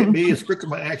 cremate me and sprinkle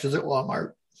my ashes at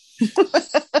Walmart.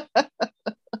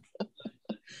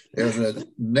 There was a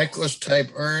necklace type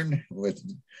urn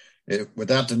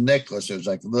without the necklace. It was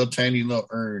like a little tiny little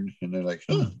urn, and they're like,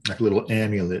 Like a little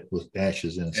amulet with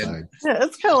ashes inside. Yeah,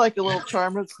 it's kind of like a little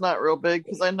charm. It's not real big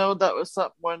because I know that was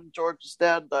something when George's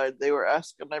dad died. They were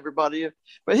asking everybody,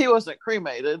 but he wasn't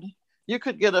cremated. You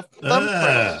could get a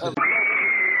thumbprint of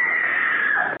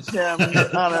him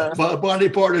on a. What body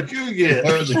part did you get?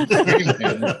 "Where was it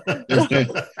cremated?"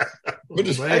 What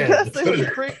is- I guess they would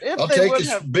if I'll they take would his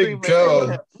have big cremated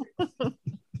toe. him,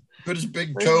 Put his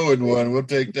big toe in one. We'll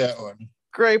take that one.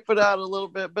 scrape it out a little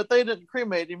bit, but they didn't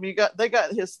cremate him. They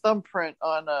got his thumbprint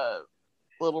on a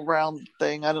little round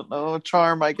thing. I don't know, a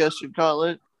charm, I guess you'd call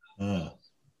it.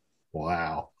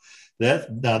 Wow.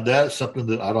 That's something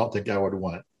that I don't think I would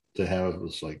want to have. It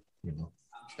was like,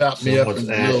 Chop me up someone's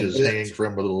in ashes little hanging bits.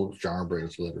 from a little charm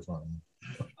bracelet or something.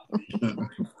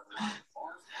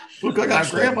 Look, I got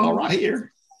grandma right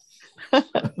here.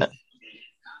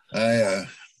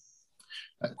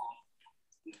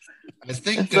 I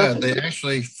think they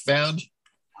actually found.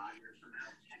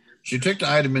 She took the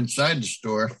item inside the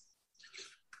store,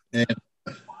 and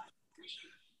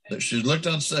she looked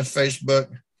on Facebook,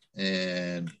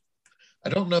 and I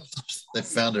don't know if they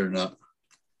found it or not.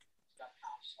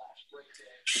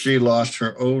 She lost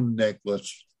her own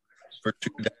necklace for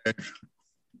 $2.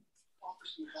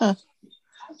 Huh.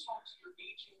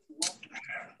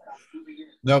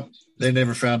 Nope, they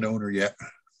never found the owner yet.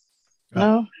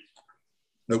 No,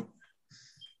 Nope.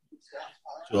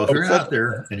 So if you're out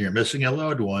there and you're missing a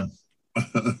loved one,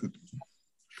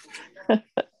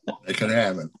 They could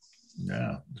have it.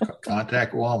 yeah,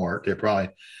 contact Walmart. They probably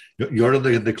go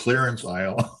to the clearance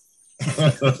aisle.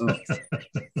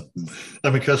 I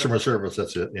mean, customer service.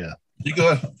 That's it. Yeah. You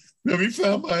go, have you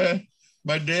found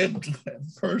my dead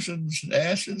person's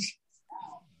ashes?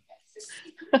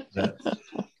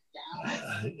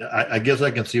 I guess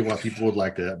I can see why people would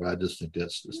like that, but I just think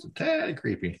that's just a tad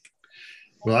creepy.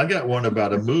 Well, I got one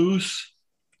about a moose,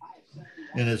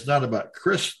 and it's not about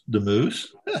Chris the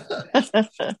moose.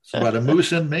 It's about a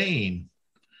moose in Maine.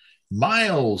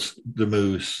 Miles the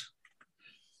moose.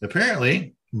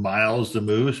 Apparently, Miles the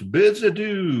moose bids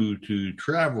adieu to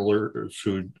travelers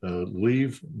who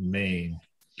leave Maine.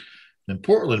 In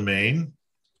Portland, Maine,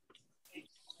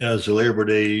 as the Labor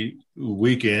Day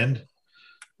weekend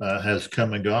has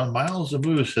come and gone, Miles the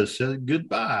moose has said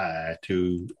goodbye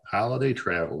to holiday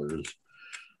travelers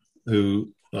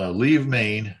who leave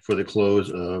Maine for the close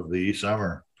of the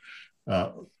summer.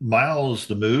 Miles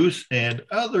the moose and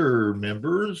other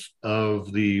members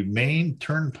of the Maine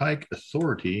Turnpike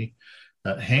Authority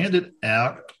handed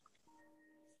out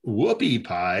whoopie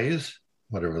pies,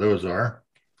 whatever those are.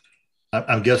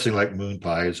 I'm guessing like moon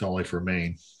pies, only for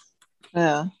Maine.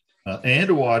 yeah.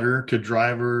 And water to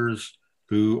drivers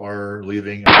who are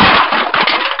leaving.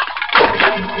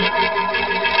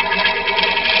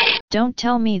 Don't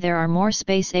tell me there are more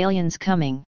space aliens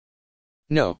coming.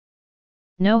 No,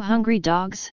 No hungry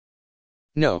dogs?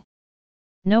 no,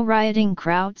 No rioting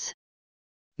crowds?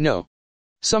 no.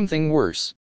 Something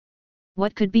worse.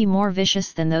 What could be more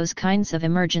vicious than those kinds of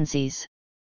emergencies?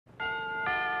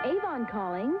 Avon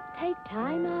calling. Take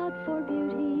time out for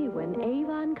beauty when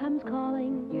Avon comes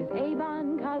calling. Use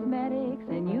Avon Cosmetics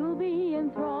and you'll be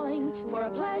enthralling. For a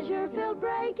pleasure-filled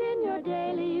break in your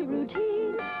daily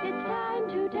routine, it's time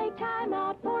to take time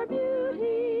out for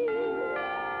beauty.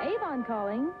 Avon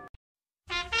calling.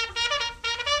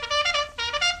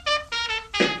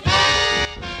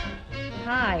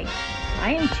 Hi,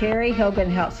 I am Terry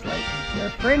Hogan Helsley, your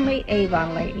friendly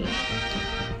Avon lady.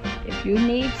 If you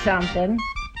need something,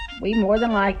 we more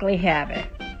than likely have it.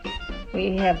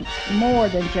 We have more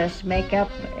than just makeup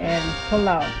and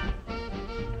cologne.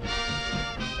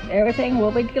 Everything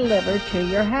will be delivered to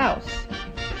your house.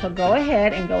 So go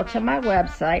ahead and go to my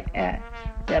website at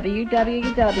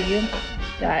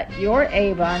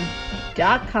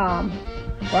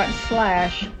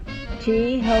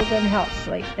www.youravon.com/T Hogan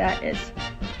Helsley. That is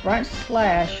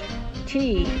 /THOGAN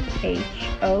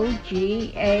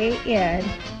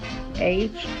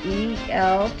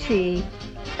HELTSLEY.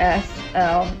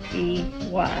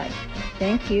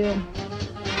 Thank you.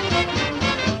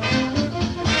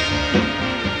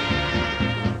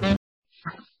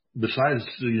 Besides,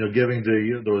 giving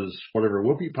those whatever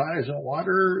whoopie pies and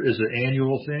water is an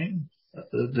annual thing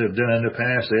they've done in the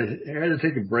past. They had to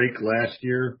take a break last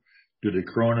year due to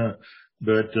Corona,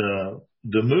 but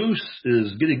the moose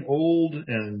is getting old,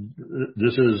 and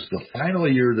this is the final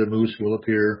year the moose will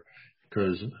appear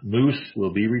because Moose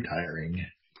will be retiring.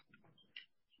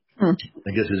 I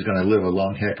guess he's going to live a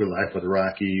long, happy life with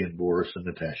Rocky and Boris and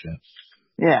Natasha.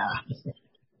 Yeah.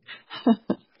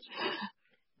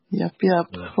 Yep.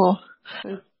 Well,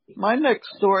 my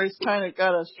next story's kind of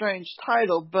got a strange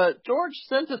title, but George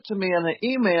sent it to me in an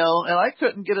email, and I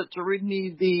couldn't get it to read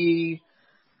me the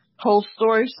whole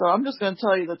story, so I'm just going to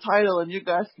tell you the title, and you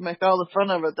guys can make all the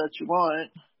fun of it that you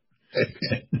want.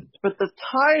 But the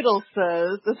title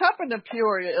says, this happened in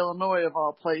Peoria, Illinois, of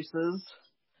all places,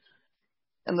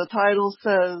 and the title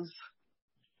says,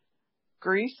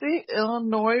 Greasy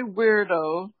Illinois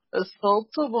Weirdo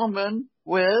Assaults a Woman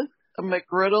with a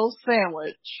McGriddle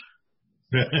Sandwich.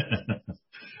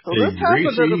 So this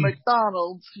happened at a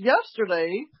McDonald's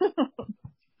yesterday.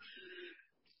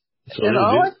 So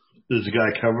is the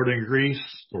guy covered in grease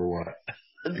or what?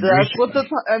 That's what the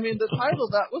title,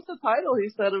 that was the title he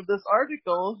said of this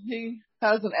article. He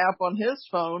has an app on his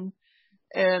phone,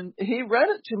 and he read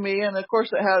it to me, and of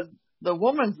course it had the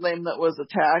woman's name that was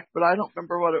attacked, but I don't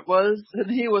remember what it was, and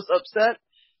he was upset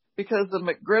because the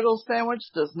McGriddle sandwich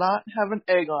does not have an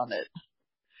egg on it.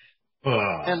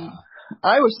 And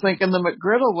I was thinking the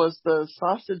McGriddle was the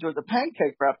sausage or the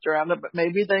pancake wrapped around it, but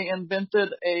maybe they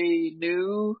invented a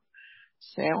new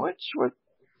sandwich with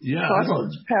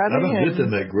sausage patty. I don't get the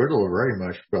McGriddle very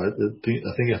much, but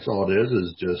I think that's all it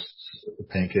is just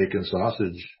pancake and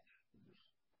sausage.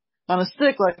 On a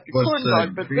stick like a corn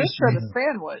dog, but this said a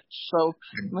sandwich, so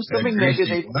I'm assuming maybe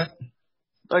they...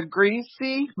 A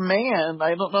greasy man.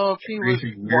 I don't know if he was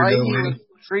why he was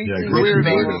greasy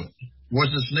weirdo.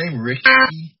 What's his name? Ricky?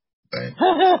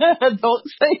 Don't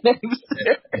say names.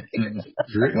 The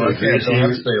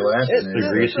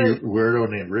greasy weirdo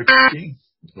named Ricky?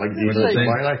 Like, do you know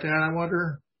somebody like that, I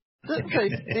wonder? It didn't say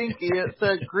stinky, it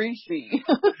said greasy.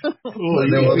 Well,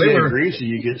 they were greasy,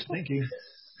 you get stinky.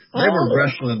 They were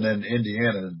wrestling in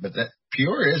Indiana, but that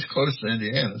Peoria is close to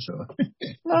Indiana, so.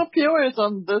 No, Peoria's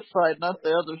on this side, not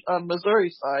the other, on Missouri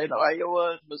side,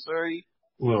 Iowa, Missouri.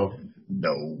 Well,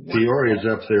 no. Peoria's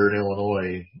up there in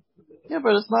Illinois. Yeah,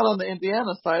 but it's not on the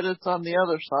Indiana side, it's on the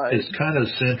other side. It's kind of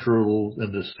central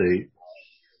in the state.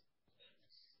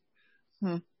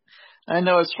 I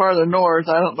know it's farther north.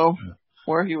 I don't know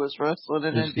where he was wrestling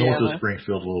in Indiana. North of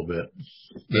Springfield a little bit.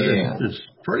 Yeah. It's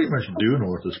pretty much due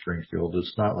north of Springfield.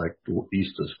 It's not like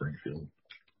east of Springfield.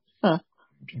 Huh.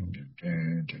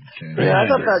 Yeah, I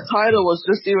thought that title was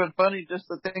just even funny just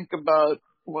to think about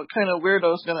what kind of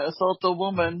weirdo is going to assault a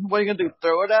woman. What are you going to do,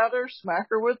 throw it at her, smack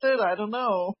her with it? I don't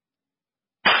know.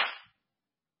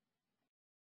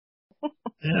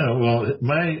 Yeah, well,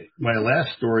 my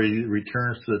last story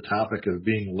returns to the topic of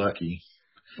being lucky.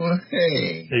 Well,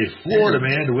 hey. A Florida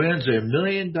man wins $1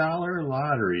 million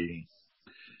lottery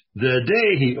the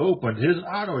day he opened his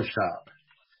auto shop.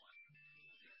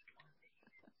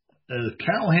 In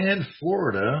Callahan,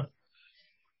 Florida,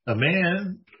 a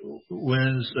man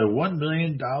wins a $1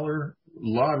 million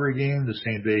lottery game the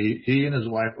same day he and his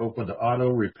wife opened the auto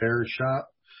repair shop.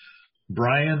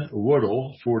 Brian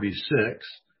Woodall,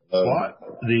 46, bought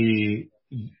the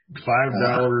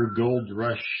 $5 Gold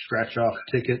Rush scratch-off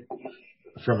ticket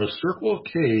from a Circle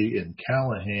K in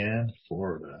Callahan,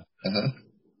 Florida.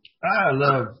 I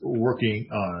love working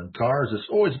on cars. It's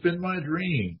always been my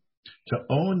dream to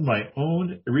own my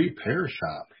own repair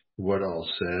shop, Woodall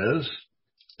says.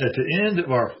 At the end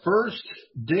of our first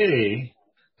day,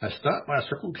 I stopped by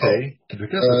Circle K to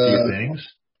pick up a few things,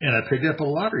 and I picked up a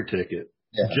lottery ticket.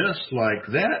 Yeah. Just like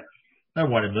that, I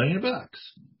won $1 million.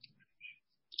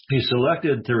 He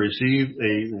selected to receive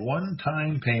a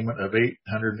one-time payment of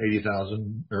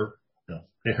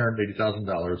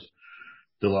 $880,000.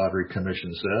 The lottery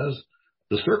commission says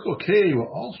the Circle K will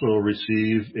also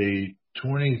receive a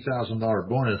 $20,000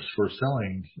 bonus for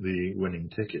selling the winning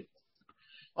ticket.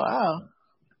 Wow!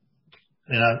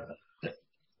 And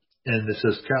it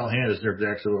says Callahan is near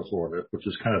Jacksonville, Florida, which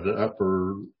is kind of the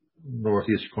upper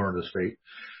northeast corner of the state.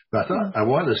 But I thought I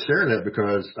wanted to share that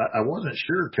because I wasn't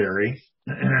sure, Terry,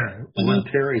 when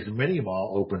Terry's Mini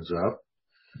Mall opens up.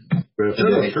 But if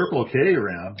there's a Circle K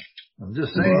around, I'm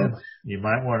just saying, you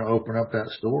might want to open up that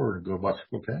store and go buy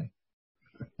Circle K.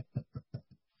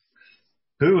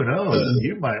 Who knows?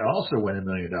 You might also win $1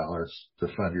 million to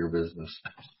fund your business.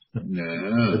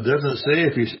 No. It doesn't say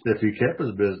if he kept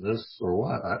his business or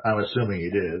what. I'm assuming he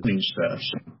did. Stuff.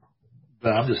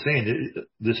 But I'm just saying,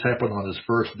 this happened on his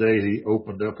first day. He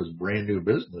opened up his brand new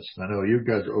business. I know you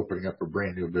guys are opening up a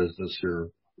brand new business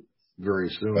here very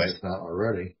soon, right. if not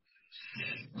already.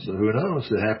 So who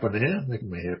knows? It happened to him. It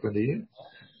may happen to you.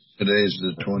 Today is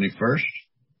the 21st.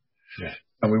 Yeah.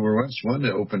 And we were once one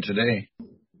to open today.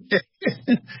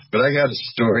 But I got a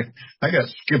story. I got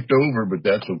skipped over, but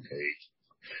that's okay.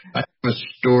 I have a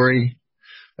story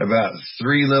about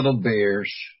 3 little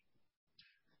bears.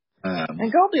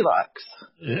 And Goldilocks.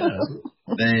 Yeah.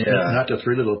 They not the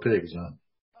 3 little pigs, huh?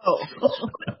 Oh.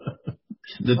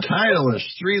 The title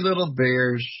is 3 little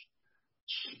bears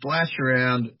splash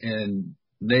around in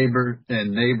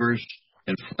neighbor's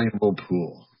inflatable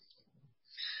pool.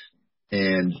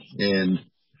 And in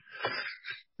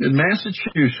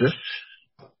Massachusetts,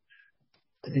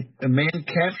 a man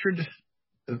captured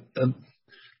 3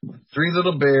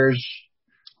 little bears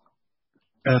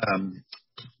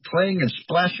playing and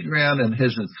splashing around in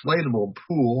his inflatable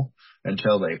pool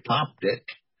until they popped it.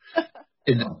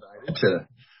 He decided to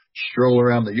stroll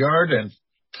around the yard and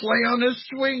play on his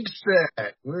swing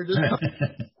set. We're just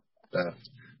stuff.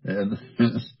 And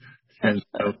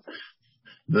so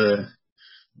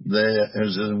it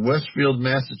was in Westfield,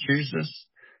 Massachusetts.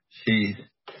 He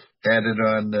had it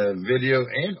on video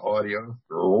and audio.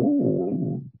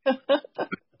 Oh.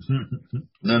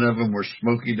 None of them were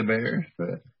Smokey the Bear,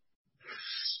 but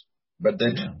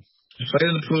they played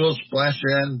in the pool, splashed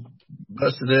around,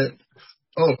 busted it.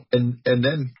 Oh, and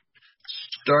then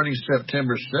starting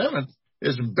September 7th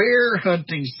is bear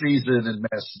hunting season in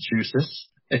Massachusetts.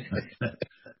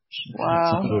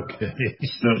 Wow. Okay.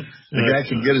 So the guy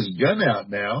can get his gun out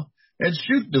now and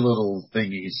shoot the little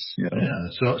thingies. You know? Yeah.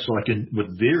 So like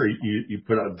with deer, you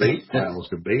put out bait piles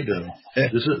to bait them.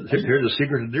 Here's the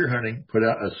secret of deer hunting: put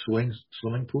out a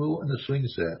swimming pool and a swing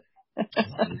set. You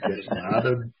get a lot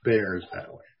of bears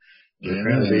that way.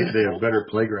 Apparently they have better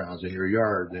playgrounds in your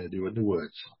yard than they do in the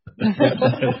woods. I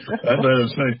thought it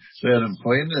was funny. They had them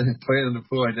playing in the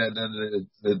pool like that.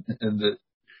 And the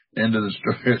end of the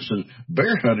story, it says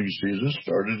bear hunting season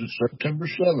started on September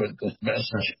 7th in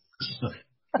Massachusetts.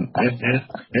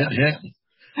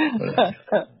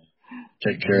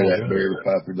 Take care of that bear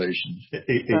population. A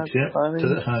tip to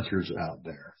the hunters out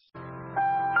there.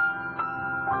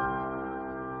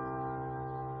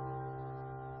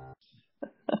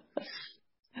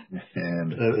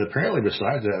 And apparently,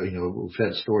 besides that, we've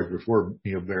had stories before.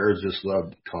 Bears just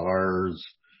love cars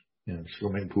and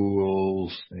swimming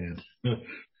pools and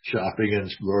shopping in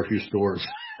grocery stores.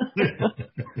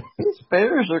 These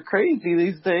bears are crazy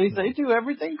these days. They do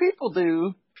everything people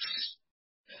do.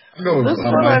 This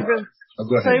one I've been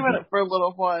saving it for a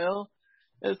little while.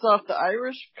 It's off the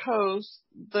Irish coast.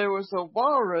 There was a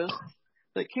walrus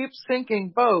that keeps sinking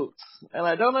boats, and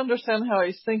I don't understand how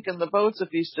he's sinking the boats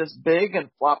if he's just big and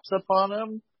flops up on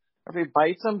them, or if he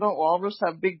bites them. Don't walrus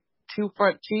have big 2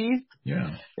 front teeth?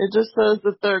 Yeah. It just says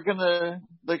that the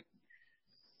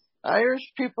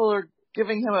Irish people are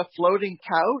giving him a floating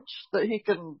couch that he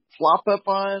can flop up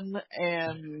on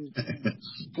and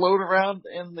float around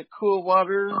in the cool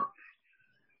water.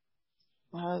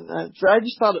 I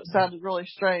just thought it sounded really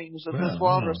strange that this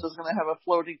walrus is going to have a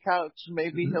floating couch.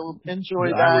 Maybe he'll enjoy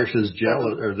that. Irish is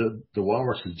jealous, or the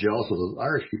walrus is jealous of the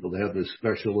Irish people. They have this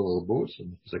special little boats,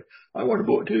 and it's like, I want a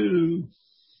boat too.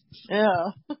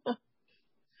 Yeah.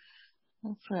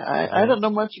 I don't know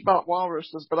much about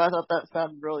walruses, but I thought that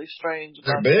sounded really strange.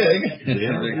 They're big.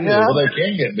 Yeah. Well, they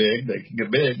can get big. They can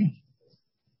get big.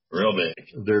 Real big.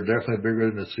 They're definitely bigger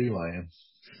than a sea lion.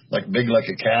 Big like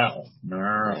a cow.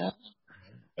 Yeah.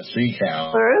 A sea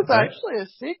cow. There is actually a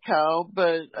sea cow,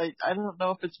 but I don't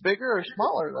know if it's bigger or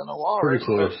smaller than a walrus.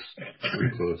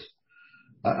 Pretty close.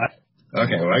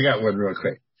 Okay, well, I got one real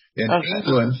quick. In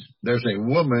England, there's a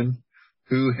woman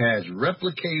who has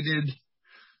replicated,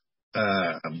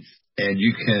 and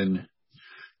you can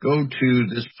go to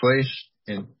this place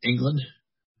in England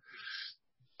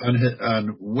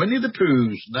on Winnie the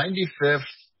Pooh's 95th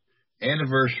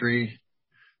anniversary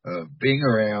of being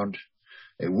around.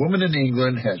 A woman in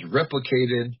England has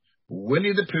replicated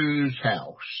Winnie the Pooh's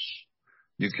house.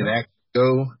 You can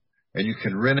go and you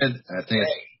can rent it. I think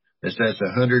it says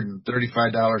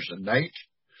 $135 a night.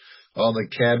 All the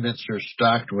cabinets are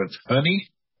stocked with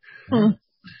honey. And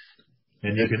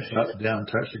you can up, down,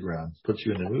 touch the ground. Puts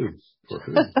you in the mood for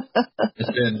food. It's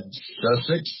in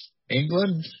Sussex,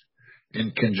 England, in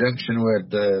conjunction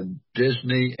with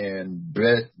Disney and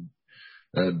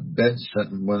one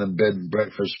of them bed and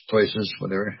breakfast places,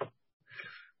 whatever.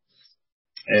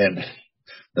 And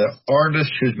the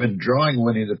artist who's been drawing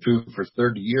Winnie the Pooh for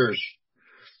 30 years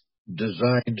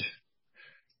designed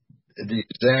the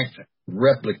exact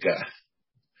replica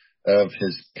of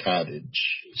his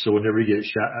cottage. So whenever you get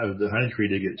shot out of the honey tree,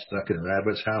 they get stuck in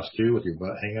Rabbit's house too with your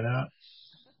butt hanging out?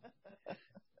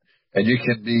 And you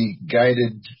can be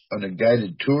guided on a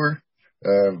guided tour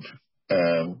of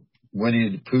Winnie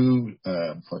the Pooh,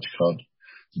 what's it called?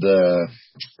 The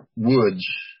woods,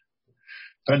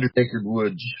 100-acre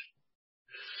woods.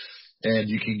 And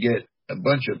you can get a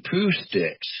bunch of poo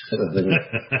sticks.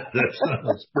 That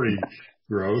sounds pretty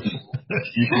gross.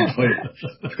 You can play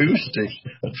poo sticks.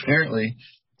 Apparently,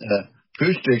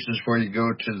 poo sticks is where you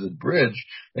go to the bridge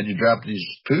and you drop these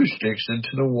poo sticks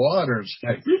into the water. It's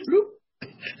like, it's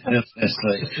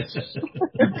like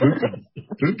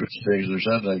pooping sticks or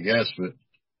something, I guess. But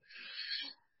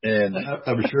and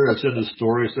I'm sure it's in the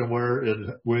story somewhere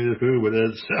in Winnie the Pooh, but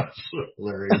it sounds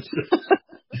hilarious.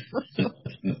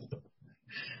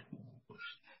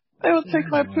 I will take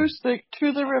my poo stick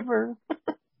to the river.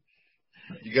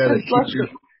 You got to keep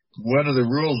one of the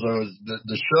rules, though, is that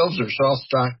the shelves are all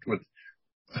stocked with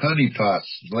honey pots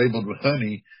labeled with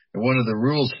honey. And one of the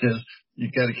rules is you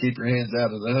got to keep your hands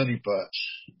out of the honey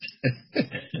pots.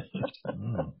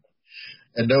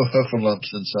 And no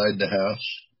huffalumps inside the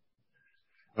house.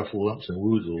 Huffalumps and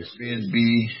woozles.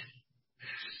 B&B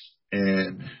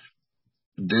and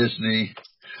Disney.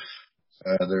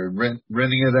 They're renting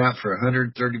it out for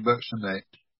 $130 a night.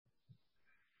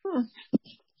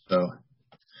 So,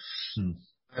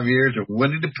 5 years of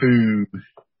Winnie the Pooh.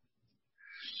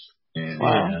 And,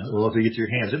 yeah. Well, if you get your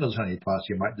hands in those honey pots,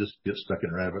 you might just get stuck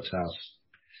in Rabbit's house.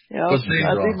 Yeah, I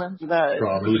remember that.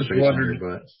 I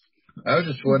was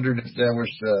just wondering if there was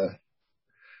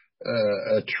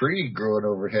a tree growing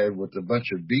overhead with a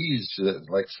bunch of bees that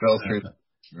like fell through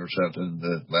or something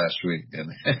last week.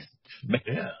 And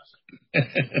yeah.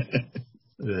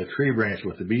 The tree branch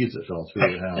with the bees that fell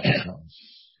through the house or something.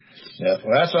 Yeah,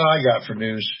 well, that's all I got for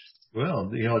news. Well,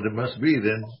 there must be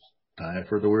then time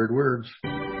for the weird words.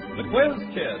 The Quiz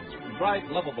Kids, bright,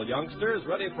 lovable youngsters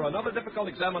ready for another difficult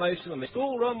examination in the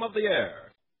schoolroom of the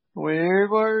air. Weird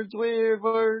words, weird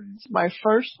words. My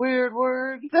first weird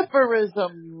word,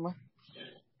 zipperism.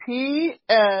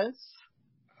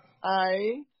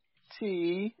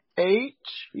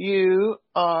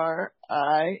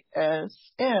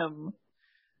 P-S-I-T-H-U-R-I-S-M.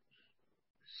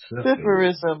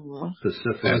 Zipperism.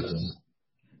 Pacificism.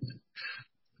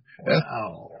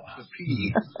 Wow.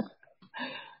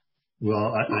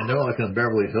 Well, I know like in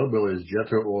Beverly Hillbillies,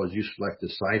 Jethro always used to like to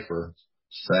cipher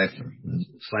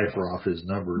off his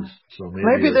numbers. So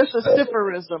maybe this is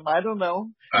zipperism. I don't know.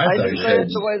 I just say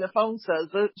it the way the phone says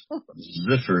it.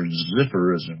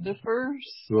 Zipperism. Zippers.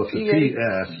 Well, it's a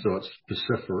P-S, so it's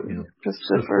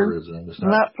pacificism. It's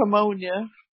not pneumonia.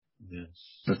 Yes.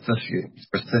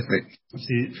 Specific.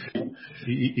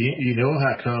 You know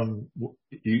how come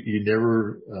you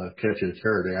never catch a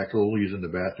pterodactyl using the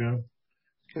bathroom?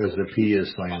 Because the P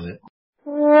is silent.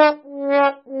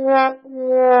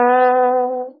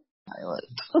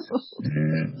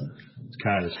 It's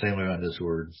kind of the same way on this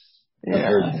word. Yeah.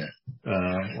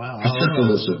 Wow.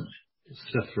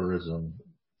 Syphilism.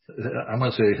 I'm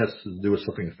going to say it has to do with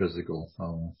something physical.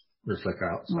 It's like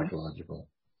psychological.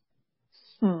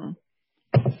 I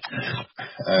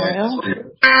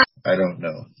don't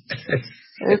know.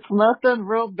 It's nothing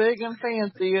real big and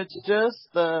fancy. It's just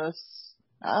the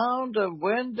sound of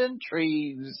wind and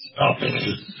trees. Oh,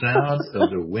 the sound of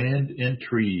the wind and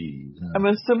trees. I'm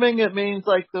assuming it means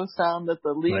like the sound that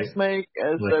the leaves make.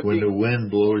 Like when the wind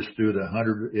blows through the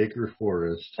 100-acre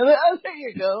forest. There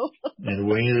you go. And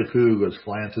Winnie the Pooh goes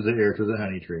flying through the air to the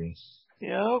honey tree.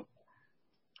 Yep.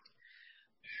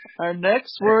 Our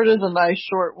next word is a nice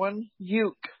short one.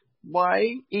 Uke.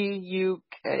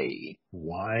 Y-E-U-K.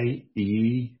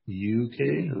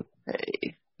 Y-E-U-K?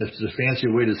 That's a fancy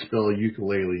way to spell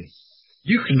ukulele.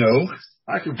 You can know.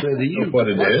 I can play the uke. What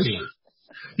it is.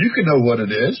 You can know what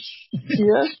it is.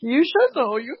 Yes, you should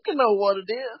know. You can know what it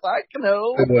is. I can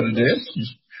know. What it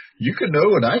is. You can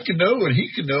know, and I can know, and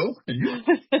he can know. And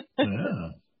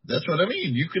yeah. That's what I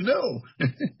mean. You can know.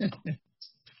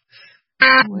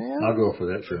 Well, I'll go for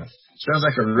that, sure. Sounds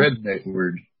like a redneck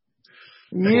word.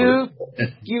 Uke.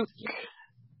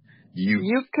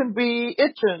 You can be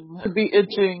itching. Could be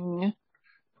itching.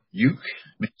 Uke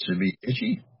means to be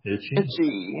itchy.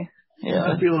 Itchy. Yeah.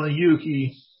 I'm feeling a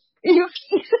yuki.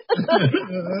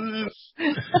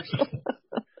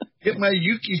 Get my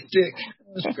yuki stick.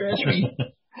 Scratch me.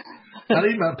 I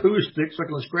need my poo stick so I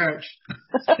can scratch.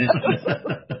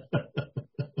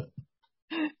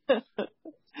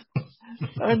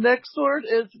 Our next word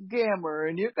is Gammer,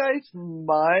 and you guys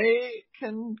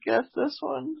can guess this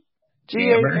one.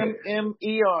 Gammer.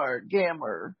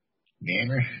 Gammer.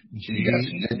 Gamer. She got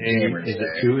some good gamers Is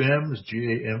there. it 2 M's?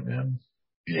 Gamm?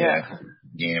 Yeah.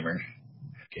 Gamer.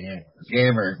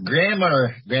 Gamer. Grandma.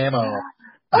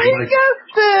 I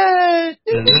guessed it!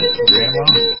 Is it grandma?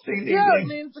 Yeah, it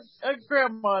means a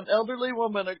grandma, an elderly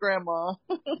woman, a grandma.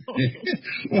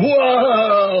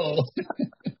 Whoa!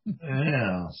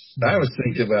 Yeah. I was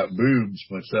thinking about boobs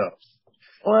myself.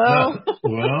 Well,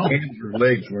 Hands or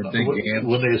legs weren't they gams?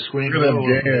 When they swing Look at them low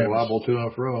and they gams. wobble to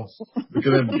and fro, Look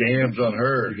at them gams on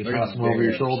her. you can Look at toss them over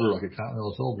your gams. shoulder like a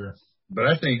continental soldier. But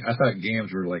I thought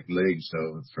gams were like legs,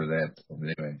 so for that.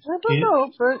 Anyway. I don't know,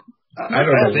 but I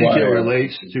don't know I think why. it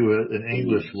relates to an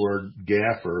English word,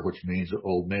 gaffer, which means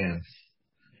old man.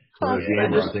 Whereas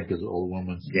gamer, I think, is an old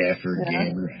woman. Gaffer,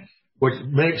 gamer. Which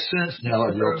makes sense now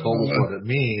that Bill told us what it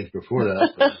means before that.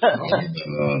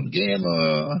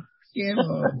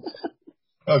 Gamma.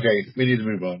 Okay, we need to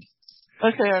move on.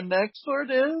 okay, our next word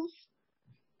is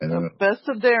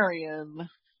Abecedarian.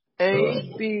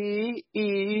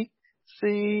 Abecedarian.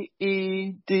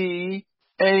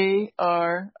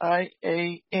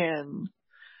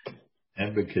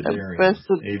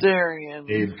 Abecedarian.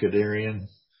 Abecedarian.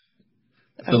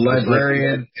 The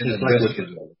librarian in the like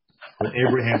when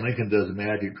Abraham Lincoln does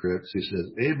magic tricks, he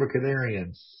says,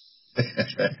 Abecedarian.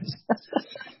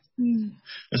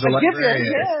 It's a I'll give you a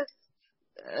librarian.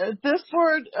 hint. This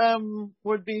word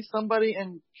would be somebody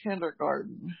in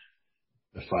kindergarten.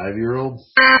 A 5-year-old?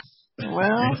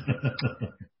 Well,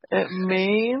 it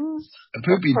means A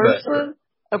poopy butt.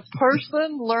 a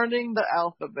person learning the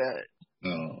alphabet.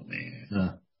 Oh, man.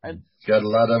 Huh. Got a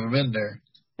lot of them in there.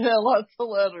 Yeah, lots of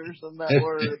letters in that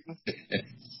word.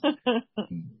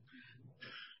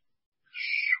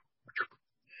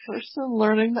 Person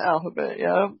learning the alphabet,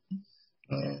 yep.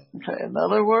 Okay,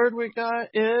 another word we got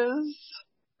is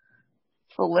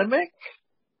thelemic.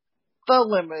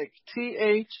 Thelemic.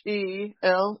 Thelemic.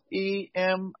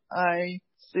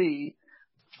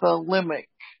 Thelemic.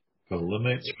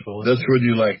 Polemic. That's when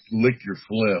you lick your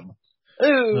phlegm.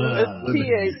 Ooh, it's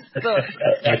TH.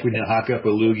 Like when you hock up a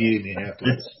loogie and you have to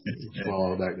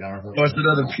swallow it back down. What's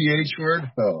another PH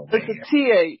word? Oh, it's a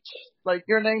TH. Like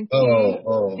your name. TH.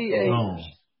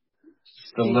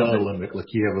 Thelemic,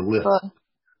 like you have a lip.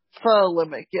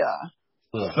 Thelemic, yeah.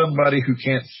 Somebody who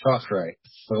can't talk right.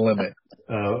 Thelemic.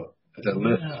 The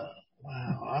lisp.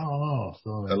 Wow, I don't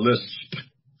know. A lisp.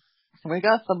 We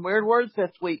got some weird words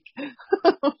this week.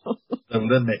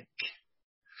 Thelemic.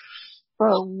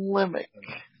 Thelemic.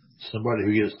 Somebody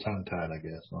who gets tongue-tied, I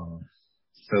guess.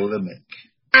 Thelemic.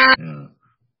 Yeah.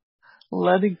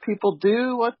 Letting people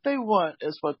do what they want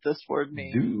is what this word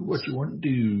means. Do what you want to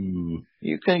do.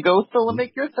 You can go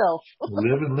thelemic yourself.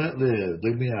 Live and let live.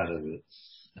 Leave me out of it.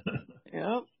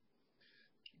 Yep.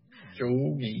 Show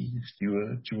me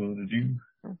what you want to do.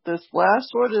 This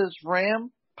last word is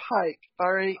rampike.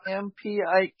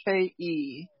 Rampike.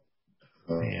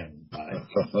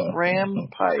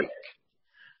 Rampike.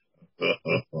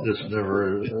 Just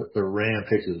never a ram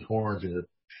picks his horns and it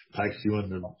pikes you in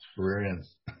the rear end.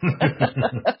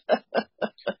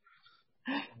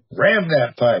 Ram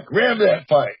that pike. Ram that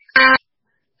pike.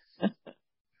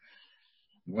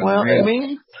 Well, it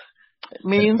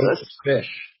means fish.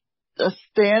 A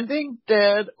standing,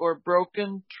 dead, or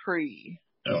broken tree.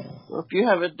 Oh. So if you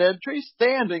have a dead tree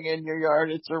standing in your yard,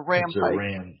 it's a rampike. It's a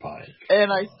rampike.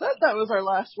 And I said that was our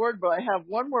last word, but I have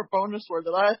one more bonus word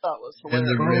that I thought was hilarious.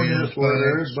 And the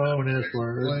bonus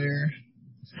word.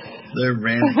 The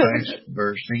rampikes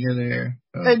bursting in air.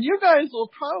 Oh. And you guys will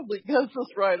probably guess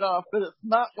this right off, but it's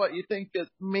not what you think it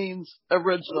means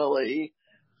originally.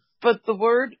 But the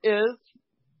word is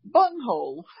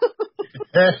bunghole.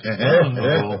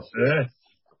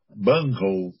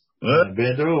 Bunghole.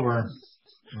 Bend over.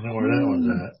 I know where that one's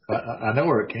at. I know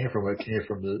where it came from. It came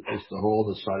from it's the hole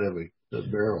in the side of the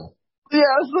barrel.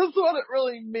 Yes, that's what it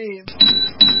really means.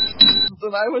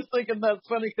 And I was thinking that's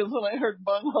funny because when I heard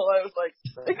bunghole, I was like,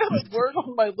 I got a word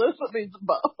on my list that means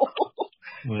bunghole.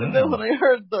 Wow. And then when I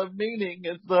heard the meaning,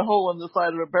 it's the hole in the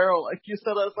side of a barrel, like you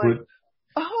said, I was like,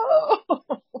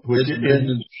 Which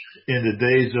in the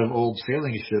days of old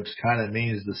sailing ships kind of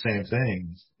means the same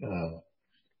thing.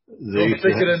 Don't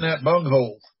stick it in that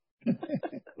bunghole.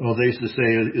 Well, they used to say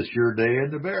it's your day in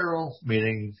the barrel,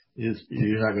 meaning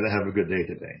you're not going to have a good day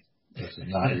today. This is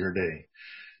not your day.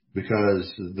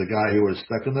 Because the guy who was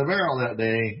stuck in the barrel that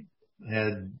day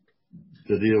had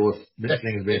to deal with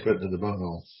things being put into the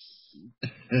bunghole.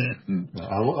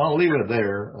 I'll leave it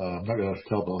there. I'm not going to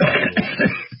tell the whole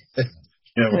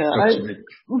Yeah,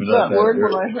 that word,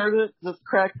 when I heard it, just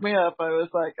cracked me up. I was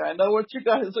like, I know what you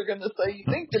guys are going to say you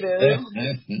think it is.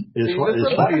 It's what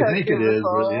you think it is,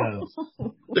 but yeah.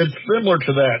 It's similar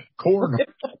to that.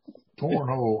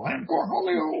 Cornhole. I'm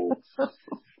cornholio.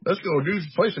 Let's go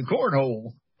play some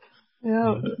cornhole.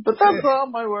 Yeah, but that's all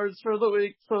my words for the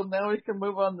week. So now we can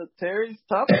move on to Terry's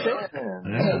top 10.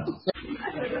 Yeah.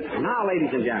 Now,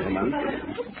 ladies and gentlemen,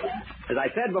 as I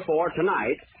said before,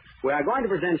 tonight we are going to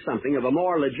present something of a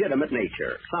more legitimate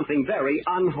nature, something very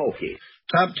unhokey.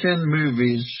 Top 10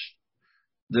 movies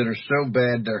that are so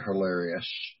bad they're hilarious.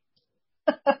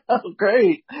 Oh,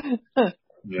 great.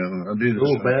 Yeah, I'll do this.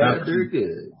 So bad they're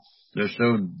good. They're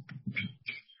so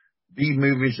B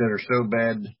movies that are so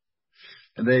bad,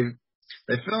 and they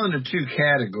fell into two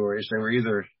categories. They were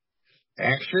either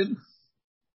action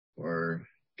or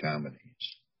comedies.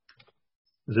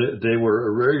 They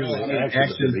were originally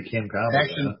action, they became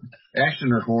comedy.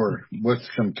 Action or horror with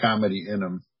some comedy in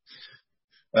them.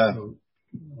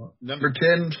 Number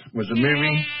 10 was a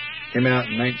movie, came out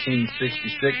in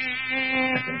 1966,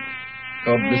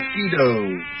 called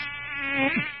Mosquitoes.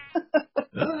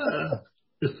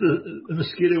 It's the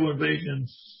mosquito invasion.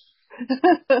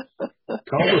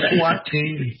 Call the SWAT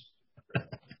team.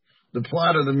 The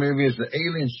plot of the movie is the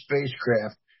alien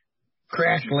spacecraft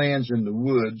crash lands in the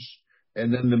woods,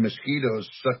 and then the mosquitoes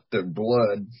suck the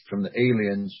blood from the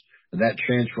aliens, and that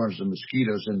transforms the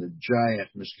mosquitoes into giant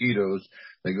mosquitoes.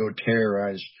 They go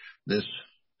terrorize this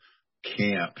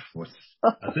camp.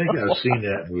 I think I've seen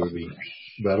that movie,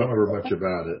 but I don't remember much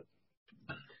about it.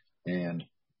 And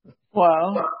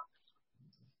wow.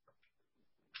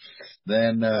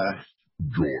 Then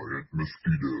giant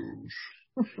mosquitoes.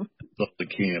 The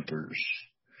campers.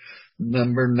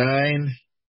 Number 9,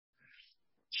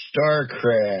 Star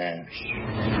Crash.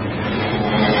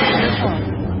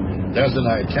 That was an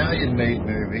Italian-made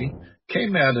movie.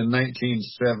 Came out in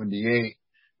 1978.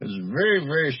 It was very,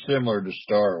 very similar to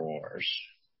Star Wars.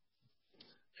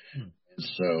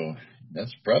 So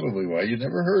that's probably why you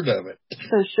never heard of it.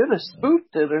 They should have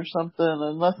spoofed it or something,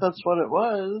 unless that's what it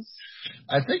was.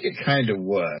 I think it kind of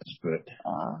was, but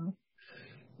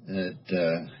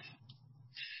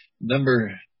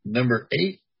number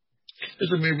 8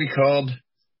 is a movie called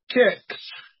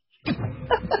Ticks.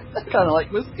 Kind of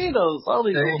like mosquitoes. All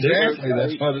these exactly.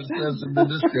 That's what it says in the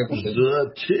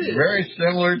description. Very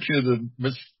similar to the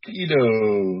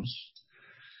mosquitoes.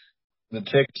 The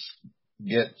ticks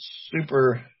get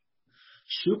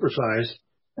supersized.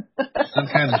 Some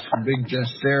kind of big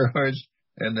steroids,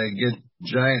 and they get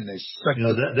giant. They suck. You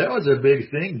know, that was a big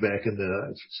thing back in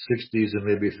the 60s and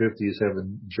maybe 50s,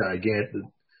 having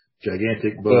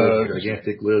gigantic bugs,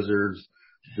 gigantic lizards.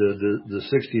 The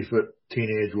 60-foot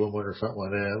teenage woman or something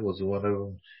like that was one of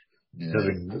them,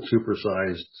 having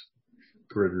supersized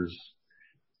critters.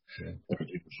 Yeah.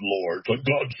 It was Lord, like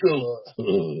Godzilla.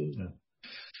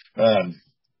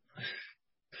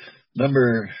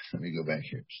 Let me go back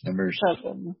here. Number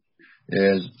 7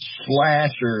 is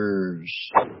Slashers.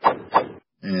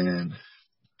 And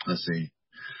let's see.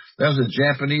 That was a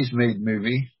Japanese-made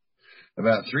movie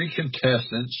about 3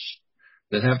 contestants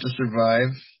that have to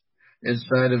survive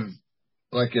inside of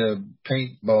like a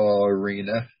paintball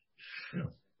arena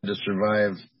to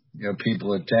survive,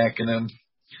 people attacking them.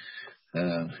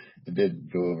 It didn't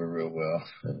go over real well.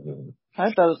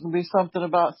 I thought it was going to be something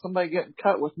about somebody getting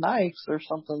cut with knives or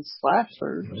something,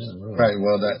 slashers. Yeah, right.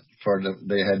 Well, that part of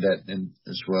they had that in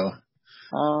as well.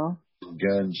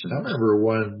 Guns. I remember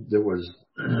one that was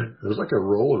it was like a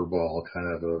rollerball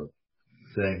kind of a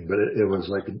thing, but it was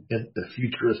like a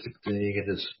futuristic thing,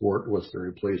 and this sport was to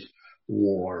replace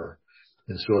war,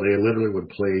 and so they literally would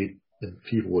play and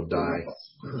people would die.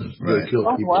 Right. Kill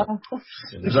people. Wow.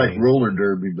 It's like roller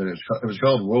derby, but it was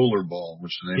called rollerball,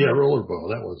 which the name. Yeah, rollerball.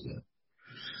 That was it.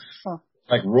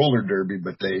 Like roller derby,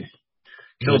 but they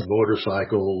killed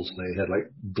motorcycles, and they had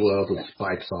like gloves with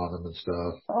spikes on them and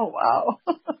stuff. Oh wow!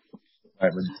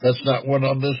 Right, but that's not one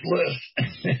on this list.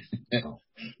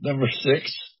 Number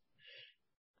 6,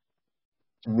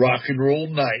 Rock and Roll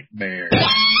Nightmare.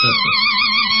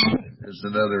 There's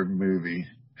another movie.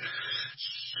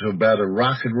 So about a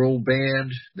rock and roll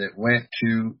band that went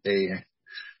to a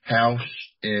house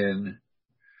in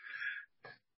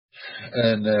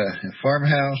a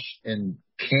farmhouse in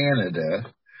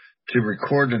Canada to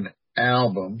record an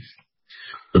album.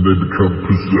 And they become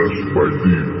possessed by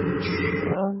demons.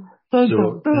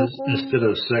 So instead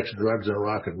of sex, drugs, and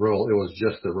rock and roll, it was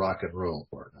just the rock and roll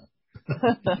part.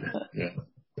 Yeah.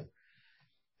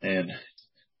 And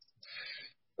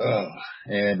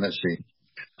let's see.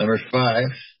 Number 5,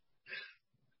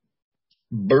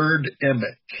 Bird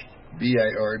Emmett.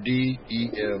 Birdemic.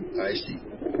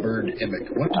 Birdemic.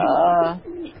 What?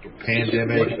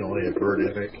 Pandemic, only a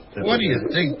birdemic. What do you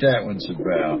think that one's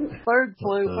about? Bird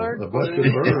flu, bird A bunch flu.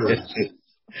 of birds.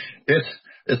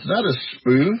 It's not a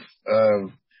spoof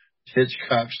of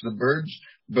Hitchcock's The Birds,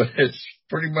 but it's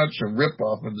pretty much a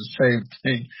ripoff of the same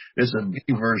thing. It's a B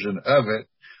version of it.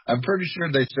 I'm pretty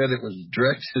sure they said it was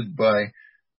directed by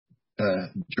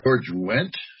George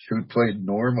Wendt, who played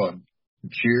Norm on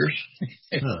Cheers.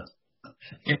 Huh.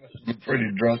 He must have been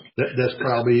pretty drunk. That's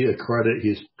probably a credit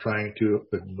he's trying to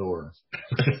ignore.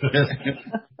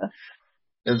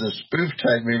 There's a spoof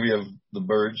type movie of The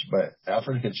Birds by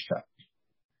Alfred Hitchcock.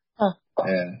 Huh.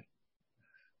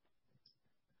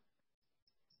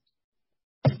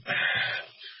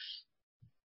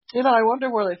 And I wonder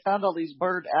where they found all these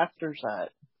bird actors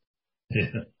at.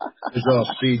 Yeah. it's all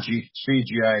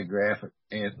CGI graphic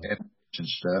and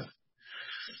stuff.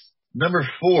 Number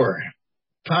 4,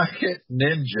 Pocket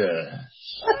Ninjas.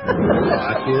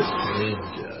 Pocket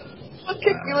Ninja. I'll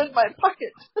kick you in my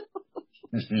pocket.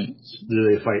 Do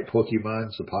they fight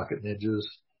Pokemon, the Pocket Ninjas?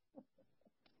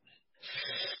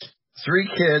 3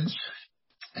 kids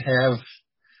have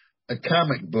a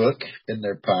comic book in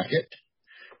their pocket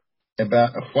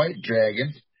about a white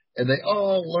dragon, and they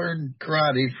all learn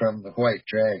karate from the white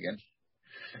dragon.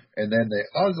 And then they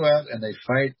all go out and they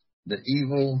fight the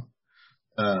evil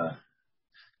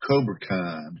Cobra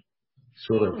Khan.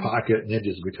 So they're pocket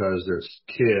ninjas because they're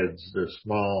kids, they're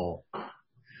small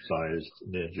sized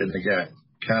ninjas. And they got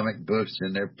comic books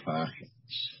in their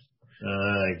pockets.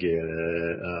 I get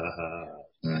it.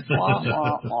 Wah,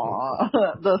 wah, wah.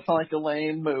 That does sound like a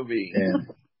lame movie. Yeah.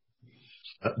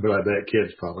 But I bet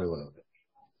kids probably love it.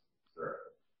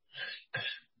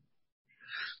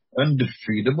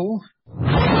 Undefeatable?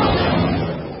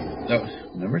 No,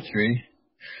 number 3.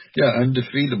 Yeah,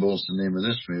 Undefeatable is the name of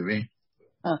this movie.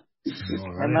 Huh.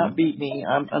 All right. Cannot beat me.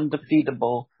 I'm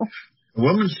undefeatable. A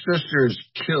woman's sister is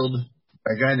killed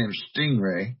by a guy named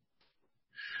Stingray,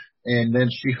 and then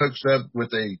she hooks up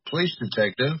with a police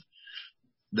detective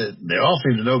that they all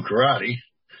seem to know karate,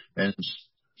 and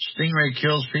Stingray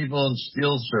kills people and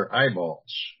steals their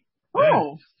eyeballs.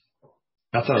 Oh.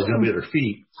 I thought it was going to be their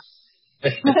feet.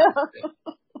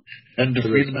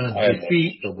 Undefeatable.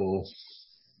 Undefeatable.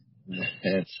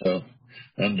 And so,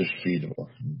 undefeatable.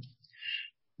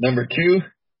 Number 2,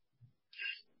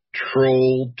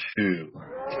 Troll 2.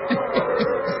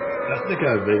 I think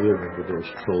I vaguely remember those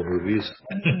troll movies.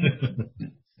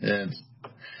 And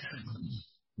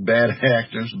bad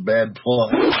actors, bad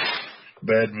plot,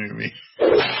 bad movie.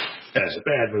 That's a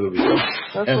bad movie.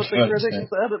 That's what the critics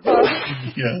said about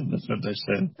it. Yeah, that's what they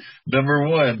said. Number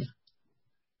 1,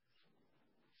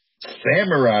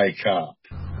 Samurai Cop.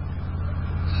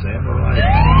 Samurai.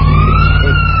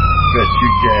 Bet you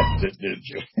guessed it, did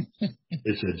you?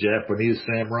 It's a Japanese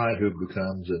samurai who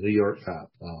becomes a New York cop.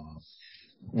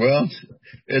 Well,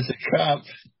 it's a cop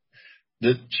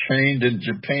that trained in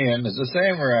Japan as a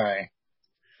samurai.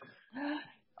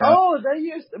 Oh, they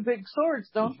use the big swords,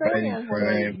 don't they? Fighting And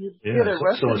crime. you Yeah, get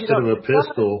arrested, so you instead don't of a get caught.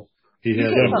 pistol, he has You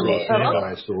one of can't those get cut off.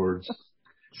 samurai swords.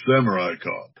 Samurai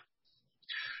Cop.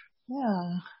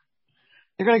 Yeah.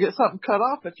 You're going to get something cut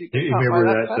off if you get You caught remember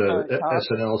by that cop.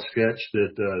 SNL sketch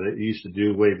that they used to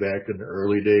do way back in the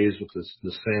early days with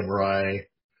the samurai?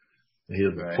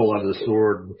 He'd pull out his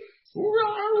sword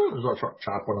and start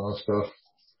chopping on stuff.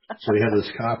 So he had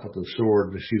this cop with the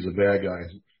sword, and she's a bad guy.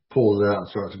 Pulls it out and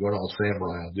starts going all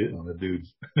samurai on the dude.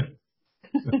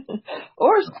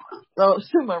 Or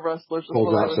sumo wrestlers.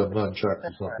 Pulls out some nunchucks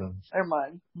or something. Never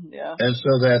mind. Yeah. And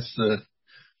so that's the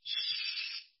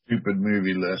stupid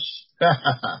movie list.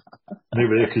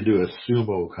 Maybe they could do a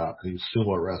sumo cop. He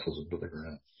sumo wrestles into the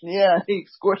ground. Yeah, he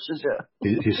squishes you.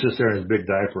 He sits there in his big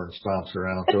diaper and stomps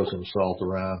around, throws some salt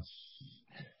around.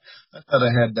 I thought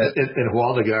I had that. And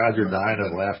while the guys are dying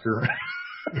of laughter,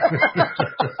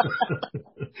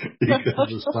 he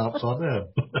comes and stomps on them.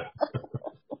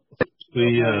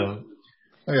 We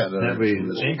have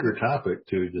an anchor topic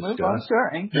to discuss. Move on to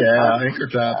our anchor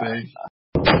topic.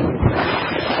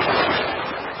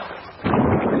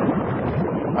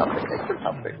 Anchor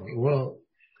topic. Well,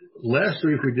 last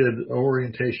week we did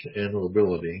orientation and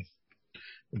mobility.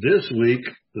 This week,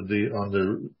 on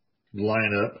the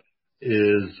lineup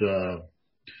is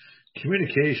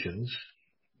communications.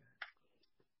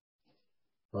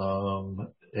 And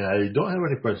I don't have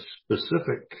any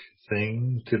specific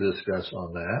thing to discuss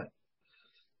on that.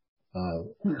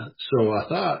 So I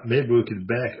thought maybe we could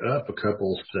back up a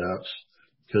couple of steps,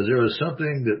 because there was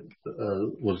something that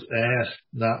was asked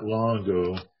not long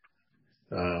ago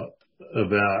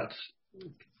about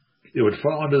it would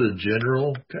fall into the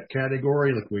general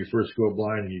category, like when you first go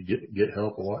blind and you get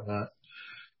help and whatnot.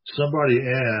 Somebody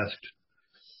asked,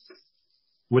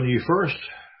 when you first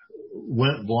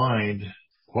went blind,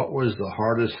 what was the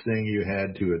hardest thing you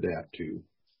had to adapt to?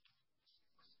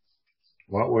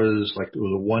 What was like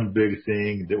the one big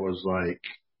thing that was like,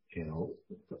 you know,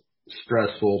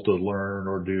 stressful to learn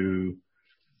or do?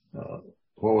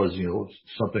 What was, you know,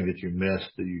 something that you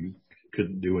missed that you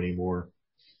couldn't do anymore?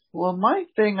 Well, my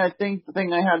thing, I think the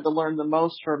thing I had to learn the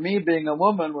most for me being a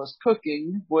woman was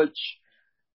cooking, which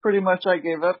pretty much I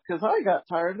gave up because I got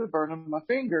tired of burning my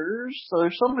fingers. So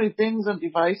there's so many things and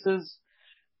devices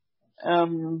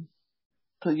to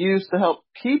use to help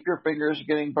keep your fingers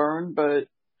getting burned, but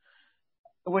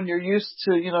when you're used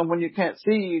to, you know, when you can't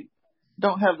see, you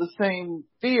don't have the same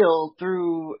feel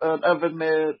through an oven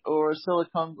mitt or a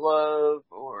silicone glove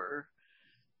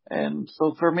and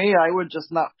so for me, I would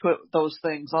just not put those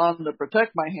things on to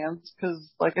protect my hands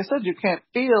because, like I said, you can't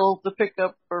feel to pick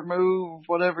up or move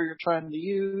whatever you're trying to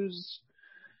use.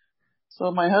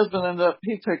 So my husband ended up,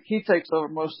 he takes over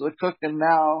most of the cooking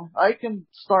now. I can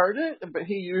start it, but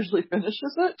he usually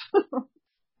finishes it.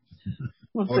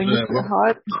 When things get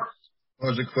hot. What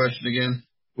was the question again?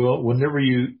 Well, whenever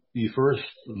you first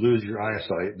lose your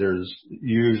eyesight, there's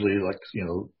usually like, you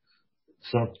know,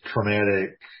 some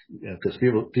traumatic, because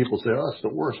people say, oh, it's the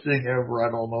worst thing ever. I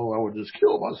don't know. I would just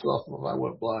kill myself if I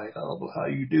went blind. I don't know how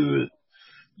you do it.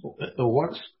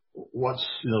 What's,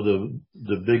 you know,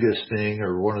 the biggest thing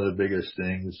or one of the biggest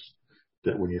things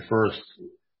that when you first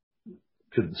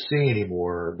couldn't see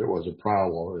anymore, there was a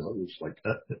problem. It was like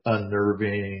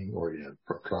unnerving, or you had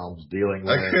problems dealing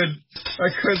with it. I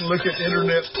couldn't look at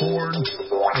internet porn.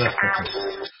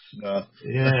 No.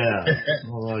 Yeah.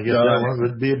 Well, I guess that one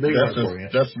would be a big one for you.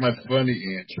 That's my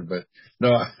funny answer, but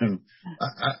no,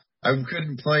 I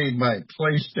couldn't play my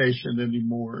PlayStation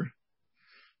anymore.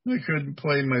 I couldn't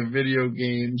play my video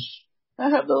games. I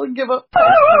had to give up.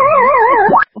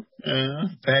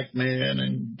 Pac-Man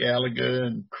and Galaga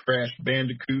and Crash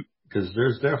Bandicoot. Because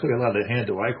there's definitely a lot of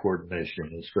hand-to-eye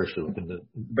coordination, especially within the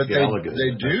Galaga. But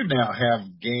they do now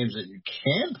have games that you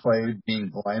can play being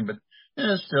blind, but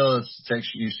still it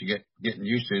takes you getting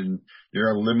used to it, and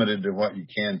you're limited to what you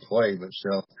can play, but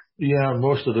still. Yeah,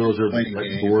 most of those are like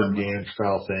board game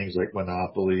style things like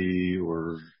Monopoly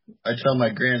or... I tell my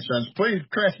grandsons, play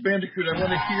Crash Bandicoot. I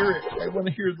want to hear it. I want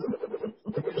to hear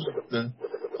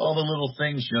all the little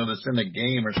things, you know, that's in the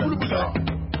game or something.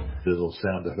 The little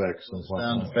sound effects and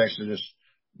whatnot. Sound effects are just,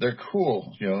 they're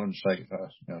cool, you know, and it's like, you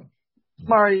know.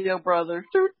 Mario Brothers.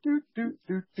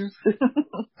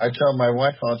 I tell my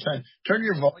wife all the time, turn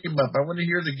your volume up. I want to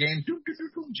hear the game.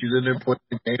 She's in there putting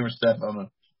the game and stuff on.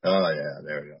 Oh, yeah,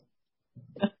 there we go.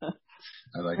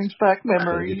 I like brings back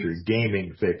memories. Get your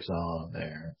gaming fix on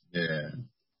there. Yeah.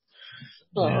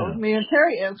 So, me and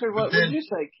Terry answered. What would you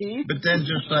say, Keith? But then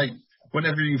just like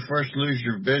whenever you first lose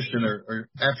your vision or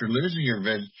after losing your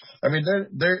vision, I mean,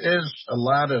 there is a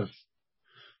lot of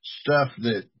stuff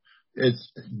that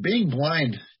it's being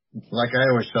blind. Like I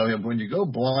always tell you, when you go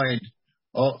blind,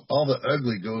 all the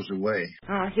ugly goes away.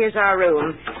 Oh, here's our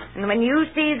room. And when you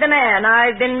see the man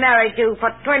I've been married to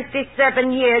for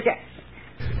 27 years...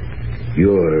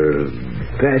 You're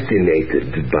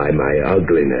fascinated by my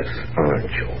ugliness, aren't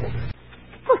you?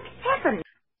 Good heavens!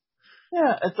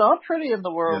 Yeah, it's all pretty in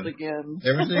the world again.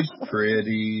 Everything's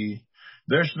pretty.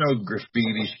 There's no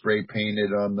graffiti spray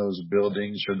painted on those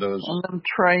buildings or those... On them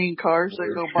train cars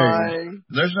that go by.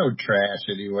 There's no trash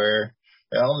anywhere.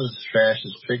 All this trash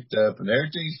is picked up and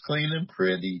everything's clean and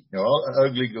pretty. You know, all the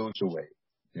ugly goes away.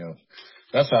 You know,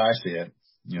 that's how I see it.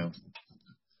 You know.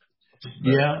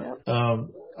 Yeah.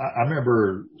 I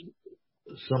remember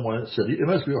someone said, it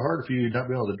must be hard for you not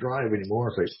being able to drive anymore.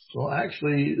 It's like, well,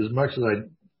 actually, as much as I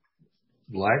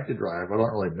like to drive, I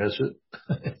don't really miss it.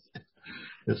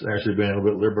 It's actually been a little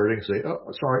bit liberating to say,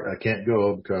 oh, sorry, I can't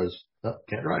go because I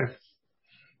can't drive.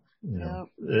 You know,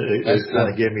 it kind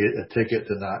of gave me a ticket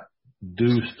to not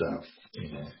do stuff.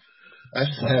 You know. I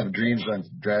just have dreams on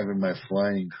driving my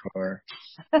flying car.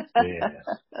 Yeah.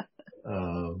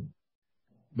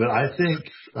 But I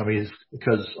think, I mean,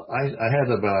 because I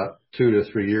had about 2 to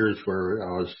 3 years where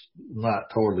I was not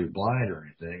totally blind or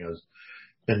anything.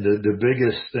 And the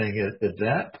biggest thing at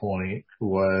that point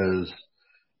was,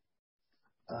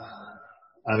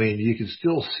 I mean, you could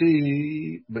still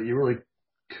see, but you really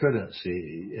couldn't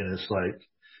see. And it's like,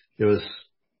 it was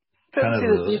kind of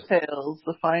the details,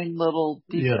 the fine little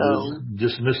details. Yeah,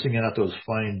 just missing out those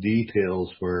fine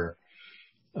details where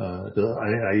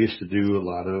I used to do a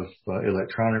lot of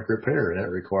electronic repair, and that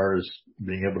requires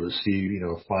being able to see,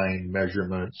 fine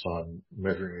measurements on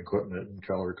measuring equipment and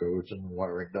color codes and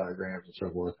wiring diagrams and so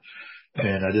forth.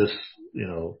 And I just,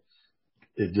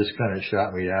 it just kind of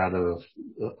shot me out of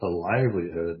a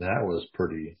livelihood. That was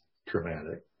pretty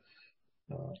traumatic.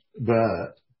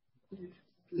 But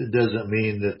it doesn't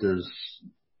mean that there's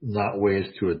not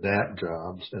ways to adapt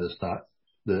jobs, and it's not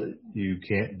that you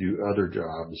can't do other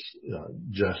jobs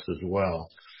just as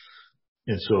well.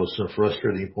 And so some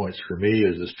frustrating points for me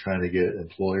is just trying to get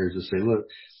employers to say, look,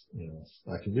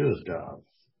 I can do this job.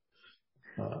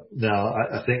 Now,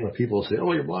 I think when people say,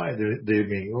 oh, you're blind, they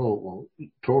mean, oh, well,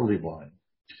 totally blind.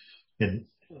 And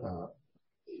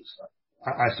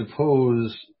I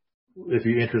suppose if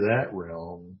you enter that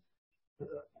realm,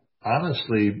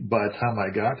 honestly, by the time I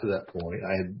got to that point,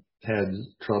 I had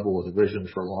trouble with vision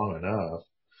for long enough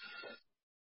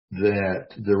that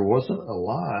there wasn't a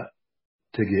lot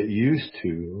to get used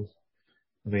to.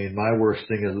 I mean, my worst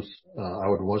thing is I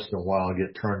would once in a while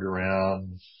get turned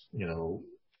around,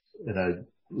 and I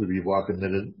would be walking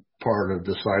in a part of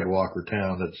the sidewalk or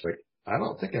town that's like, I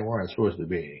don't think I'm where I'm supposed to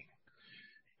be,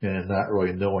 and not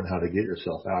really knowing how to get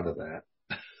yourself out of that.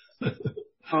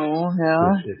 Oh,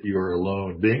 yeah. If you were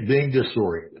alone, being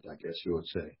disoriented, I guess you would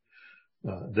say.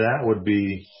 That would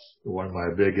be one of my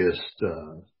biggest,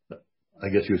 I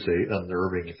guess you would say,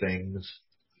 unnerving things.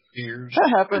 Years.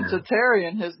 That happened to Terry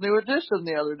in his new edition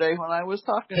the other day when I was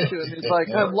talking to him. He's like,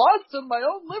 I'm lost in my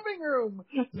own living room.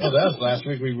 No, that was last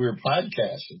week we were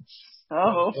podcasting.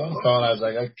 Oh. I was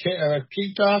like, I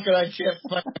keep talking, I can't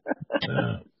find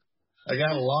I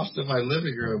got lost in my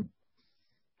living room.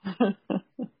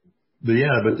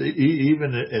 But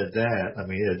even at that, I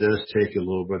mean, it does take a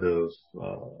little bit of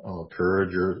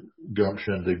courage or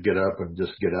gumption to get up and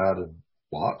just get out and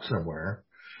walk somewhere.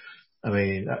 I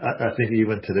mean, I think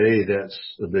even today, that's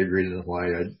a big reason why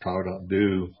I probably don't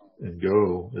do and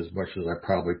go as much as I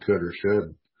probably could or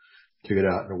should to get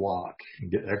out and walk and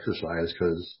get exercise,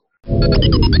 because,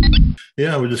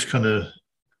 we just kind of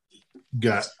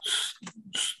got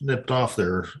snipped off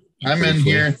there. I'm in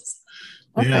here.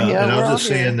 Okay, and I was just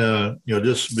saying,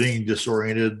 just being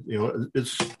disoriented,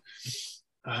 it's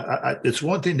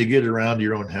one thing to get around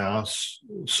your own house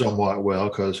somewhat well,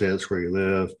 because that's where you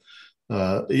live.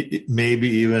 Maybe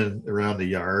even around the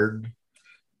yard.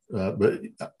 But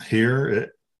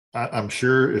here, I'm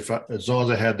sure as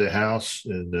long as I had the house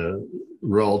in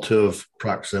relative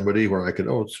proximity where I could,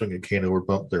 swing a cane over,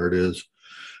 bump, there it is,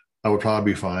 I would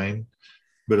probably be fine.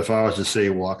 But if I was to say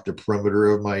walk the perimeter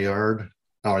of my yard,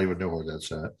 I don't even know where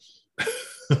that's at.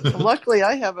 Luckily,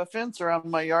 I have a fence around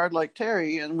my yard like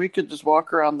Terry, and we could just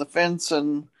walk around the fence,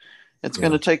 and it's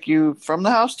going to take you from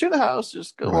the house to the house,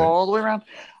 just go all the way around.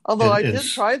 Although I did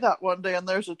try that one day, and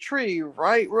there's a tree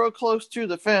right real close to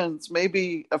the fence,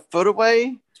 maybe a foot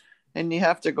away, and you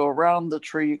have to go around the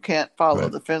tree. You can't follow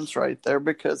the fence right there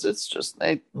because it's just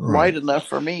wide enough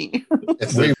for me.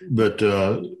 But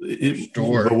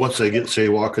once I get,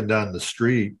 walking down the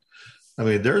street, I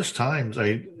mean, there's times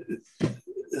I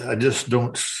just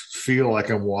don't feel like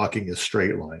I'm walking a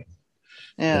straight line.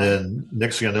 Yeah. And then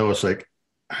next thing I know, it's like,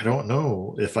 I don't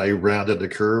know if I rounded the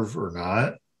curve or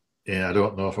not. And I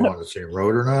don't know if I'm on the same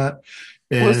road or not.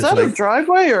 And was that a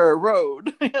driveway or a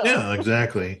road? Yeah,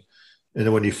 exactly. And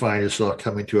then when you find yourself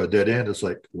coming to a dead end, it's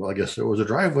like, well, I guess it was a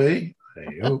driveway.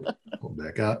 Go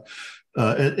back out.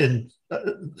 And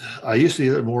I used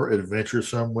to get more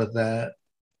adventuresome with that.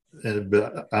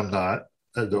 But I'm not.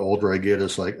 The older I get,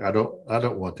 it's like I don't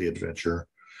want the adventure.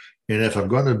 And if I'm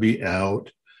going to be out,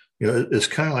 it's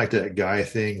kind of like that guy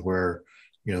thing where,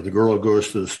 the girl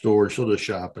goes to the store, she'll just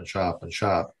shop and shop and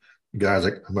shop. The guy's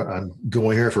like, I'm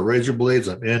going here for razor blades.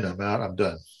 I'm in, I'm out, I'm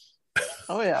done.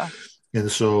 Oh yeah. And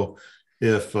so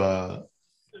if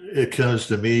it comes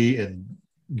to me and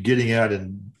getting out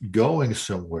and going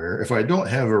somewhere, if I don't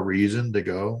have a reason to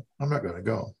go, I'm not going to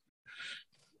go.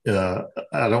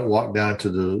 I don't walk down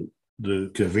to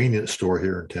the convenience store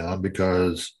here in town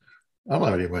because I don't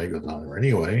have any money to go down there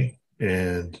anyway.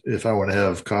 And if I want to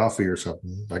have coffee or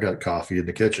something, I got coffee in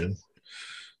the kitchen.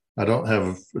 I don't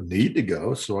have a need to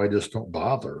go, so I just don't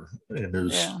bother. And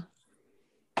and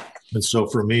so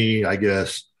for me, I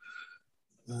guess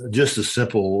just a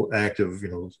simple act of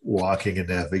walking and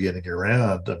navigating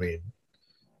around. I mean,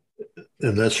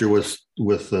 unless you're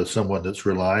with someone that's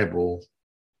reliable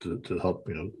to help,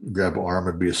 grab an arm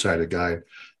and be a sighted guide.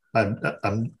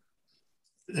 And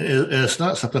it's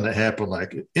not something that happened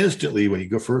like instantly when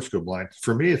you first go blind.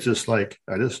 For me, it's just like,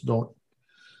 I just don't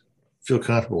feel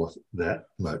comfortable with that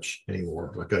much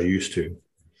anymore, like I used to.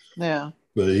 Yeah.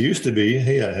 But it used to be,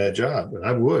 hey, I had a job, and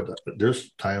I would.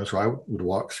 There's times where I would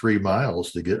walk 3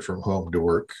 miles to get from home to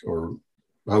work, or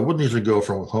I wouldn't usually go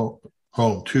from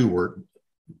home to work,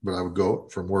 but I would go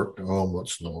from work to home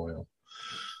once in a while.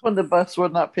 When the bus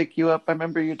would not pick you up. I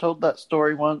remember you told that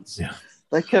story once. Yeah.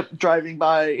 They kept driving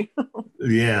by.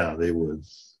 Yeah, they would.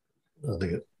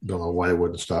 Don't know why they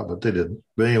wouldn't stop, but they didn't.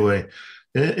 But anyway,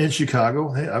 in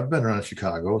Chicago, hey, I've been around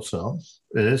Chicago, so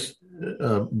it's.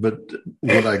 But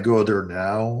would I go there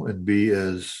now and be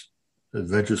as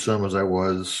adventuresome as I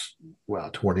was,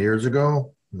 20 years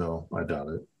ago? No, I doubt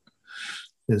it.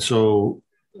 And so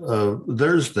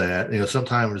there's that.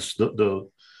 Sometimes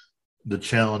the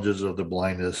challenges of the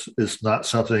blindness is not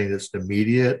something that's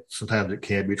immediate. Sometimes it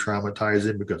can be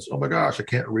traumatizing because, oh my gosh, I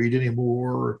can't read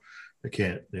anymore. I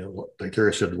can't, like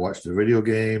Terry said, watch the video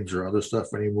games or other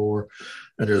stuff anymore.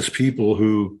 And there's people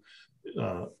who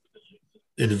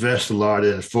invest a lot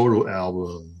in photo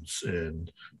albums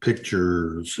and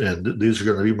pictures, and these are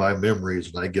going to be my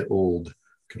memories when I get old.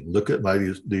 I can look at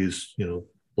these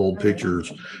old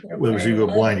pictures. Well, if you go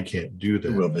blind, you can't do that.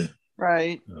 It will be.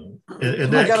 Right.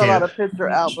 And I got a lot of picture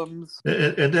albums.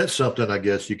 And that's something I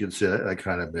guess you could say I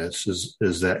kind of miss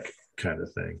is that kind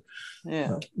of thing.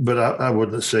 Yeah. But I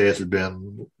wouldn't say it's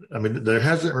been, there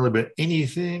hasn't really been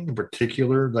anything in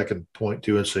particular that I can point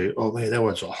to and say, oh man, that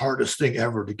was the hardest thing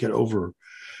ever to get over,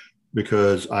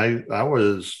 because I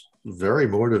was very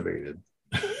motivated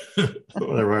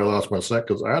whenever I lost my sight,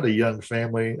 because I had a young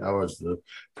family. I was the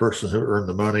person who earned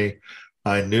the money.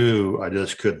 I knew I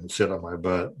just couldn't sit on my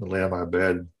butt and lay on my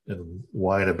bed and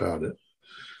whine about it.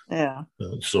 Yeah.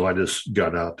 So I just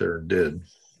got out there and did.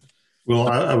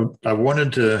 Well, I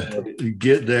wanted to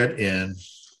get that in.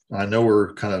 I know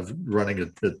we're kind of running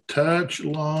a touch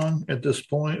long at this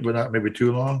point, but not maybe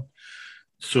too long.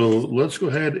 So let's go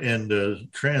ahead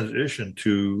and transition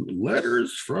to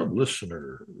letters from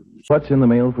listeners. What's in the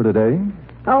mail for today?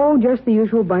 Oh, just the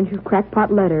usual bunch of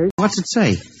crackpot letters. What's it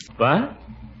say? What?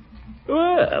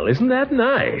 Well, isn't that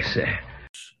nice?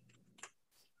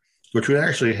 Which we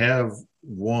actually have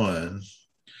one.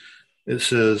 It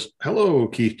says, hello,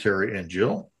 Keith, Terry, and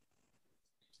Jill.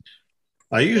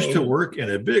 I used to work in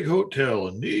a big hotel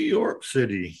in New York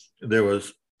City. There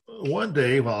was one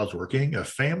day while I was working, a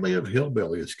family of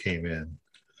hillbillies came in.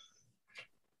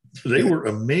 They were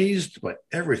amazed by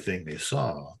everything they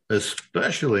saw,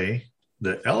 especially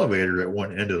the elevator at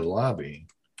one end of the lobby.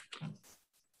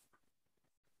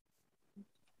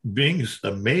 Being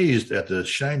amazed at the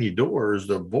shiny doors,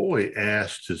 the boy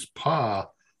asked his pa,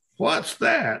 "What's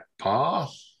that,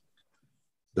 Pa?"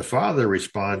 The father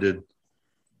responded,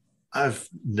 "I've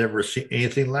never seen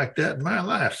anything like that in my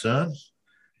life, son.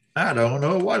 I don't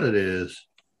know what it is."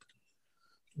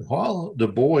 While the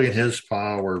boy and his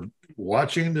pa were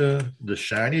watching the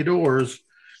shiny doors,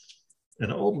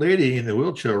 an old lady in a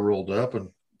wheelchair rolled up and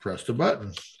pressed a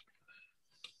button.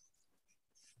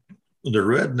 The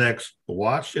rednecks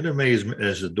watched in amazement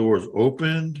as the doors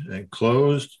opened and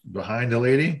closed behind the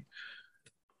lady.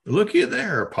 "Looky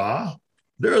there, Pa.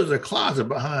 There's a closet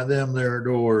behind them there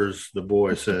doors," the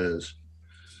boy says.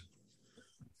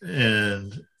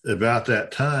 And about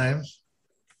that time,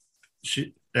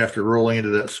 after rolling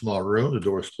into that small room, the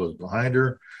doors closed behind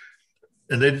her,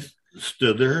 and they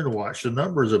stood there and watched the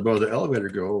numbers above the elevator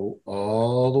go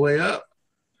all the way up.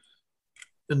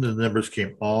 And the numbers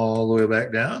came all the way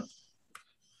back down.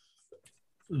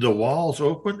 The walls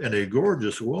opened and a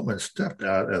gorgeous woman stepped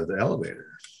out of the elevator.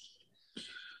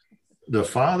 The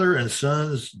father and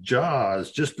son's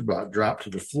jaws just about dropped to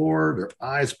the floor. Their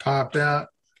eyes popped out.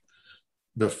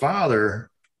 The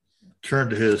father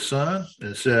turned to his son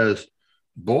and says,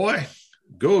 "Boy,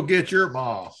 go get your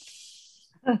ma."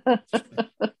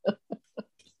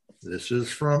 This is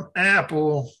from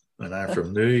Apple, and I'm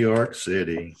from New York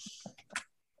City.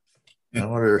 I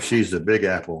wonder if she's the Big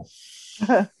Apple.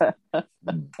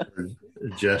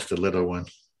 Just a little one.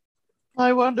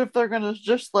 I wonder if they're going to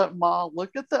just let Ma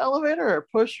look at the elevator or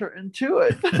push her into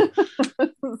it.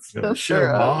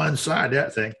 Shove Ma inside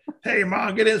that thing. "Hey,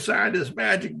 Ma, get inside this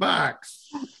magic box.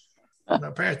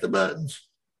 Now pass the buttons."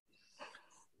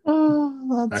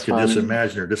 Oh, I can just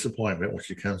imagine her disappointment when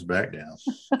she comes back down.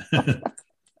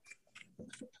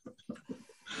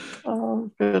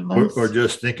 Oh, goodness. Or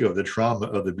just think of the trauma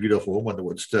of the beautiful woman that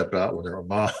would step out when her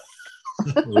mom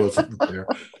wasn't there.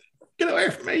 "Get away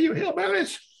from me, you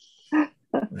hillbillies."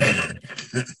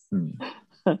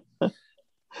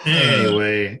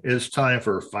 Anyway, it's time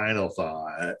for final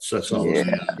thoughts. That's all the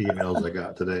emails I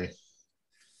got today.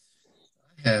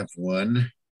 I have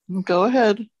one. Go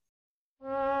ahead.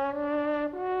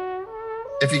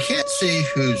 If you can't see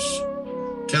who's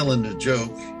telling the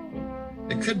joke,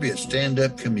 It could be a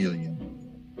stand-up chameleon.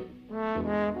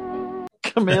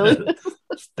 Chameleon?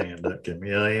 Stand-up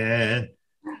chameleon.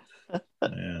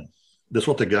 Yeah. That's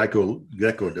what the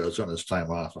gecko does on his time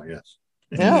off, I guess.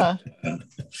 Yeah.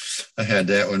 I had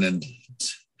that one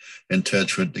in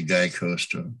touch with the Geico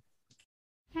store.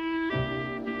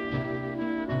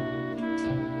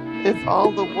 If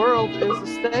all the world is a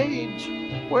stage,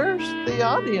 where's the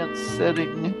audience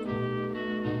sitting?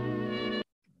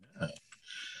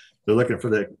 They're looking for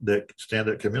that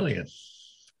stand-up chameleon.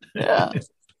 Yeah.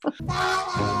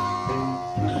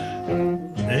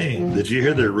 Hey, did you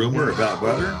hear the rumor about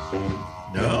butter?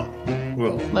 No?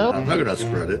 Well, nope. I'm not going to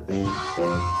spread it.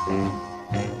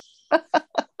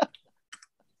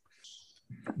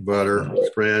 Butter,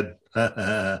 spread.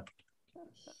 I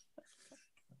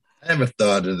have a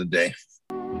thought of the day.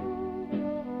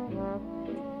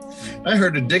 I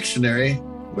heard a dictionary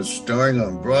was starring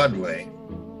on Broadway.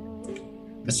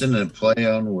 It's in a play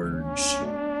on words.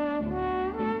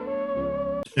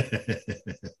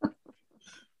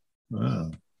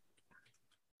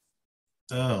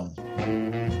 Oh.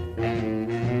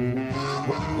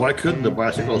 Why couldn't the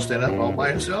bicycle stand up all by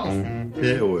itself?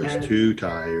 It was too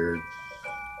tired.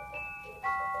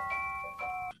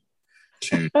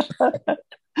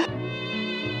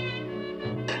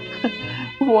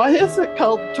 Why is it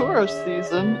called tourist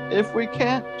season if we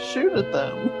can't shoot at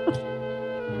them?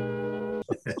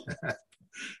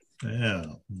 Yeah.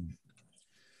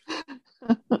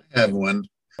 I have one.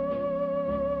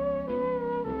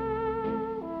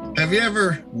 Have you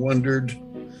ever wondered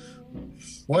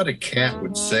what a cat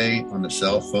would say on the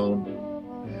cell phone?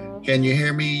 Can you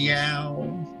hear me yow?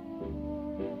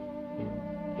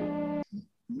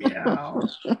 Meow.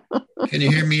 Can you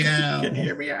hear me yow? Can you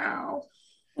hear me yow?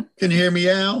 Can you hear me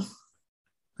yow?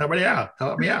 How about yow? How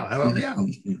about meow? How about meow?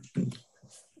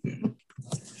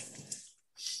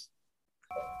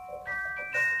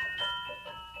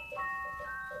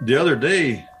 The other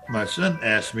day, my son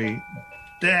asked me,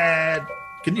 Dad,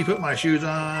 can you put my shoes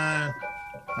on?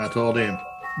 I told him,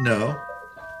 no,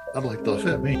 I'd like they'll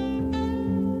fit me.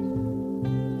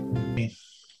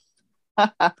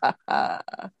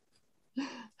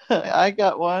 I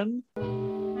got one.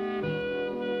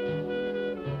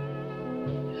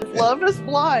 If love is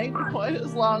blind, why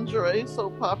is lingerie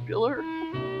so popular?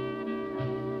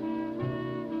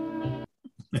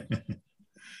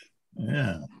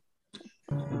 Yeah.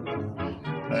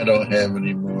 I don't have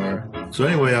any more. So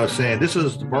anyway, I was saying this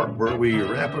is the part where we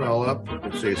wrap it all up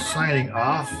and say signing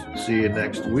off. See you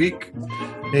next week.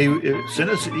 Hey, send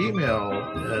us an email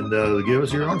and give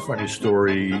us your own funny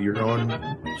story, your own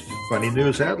funny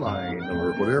news headline,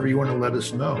 or whatever you want to let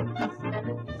us know.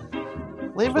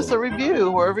 Leave us a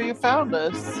review wherever you found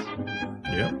us.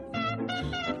 Yep.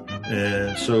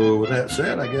 And so with that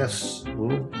said, I guess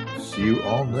we'll see you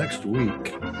all next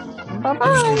week.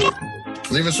 Bye-bye.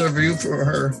 Leave us a review for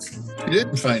her. You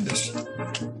didn't find us.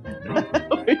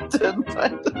 We didn't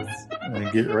find us.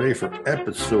 And get ready for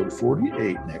episode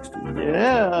 48 next week.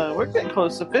 Yeah, we're getting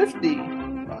close to 50.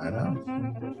 I know.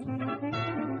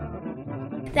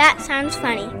 That sounds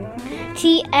funny.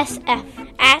 TSF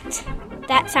at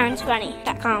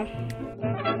thatsoundsfunny.com.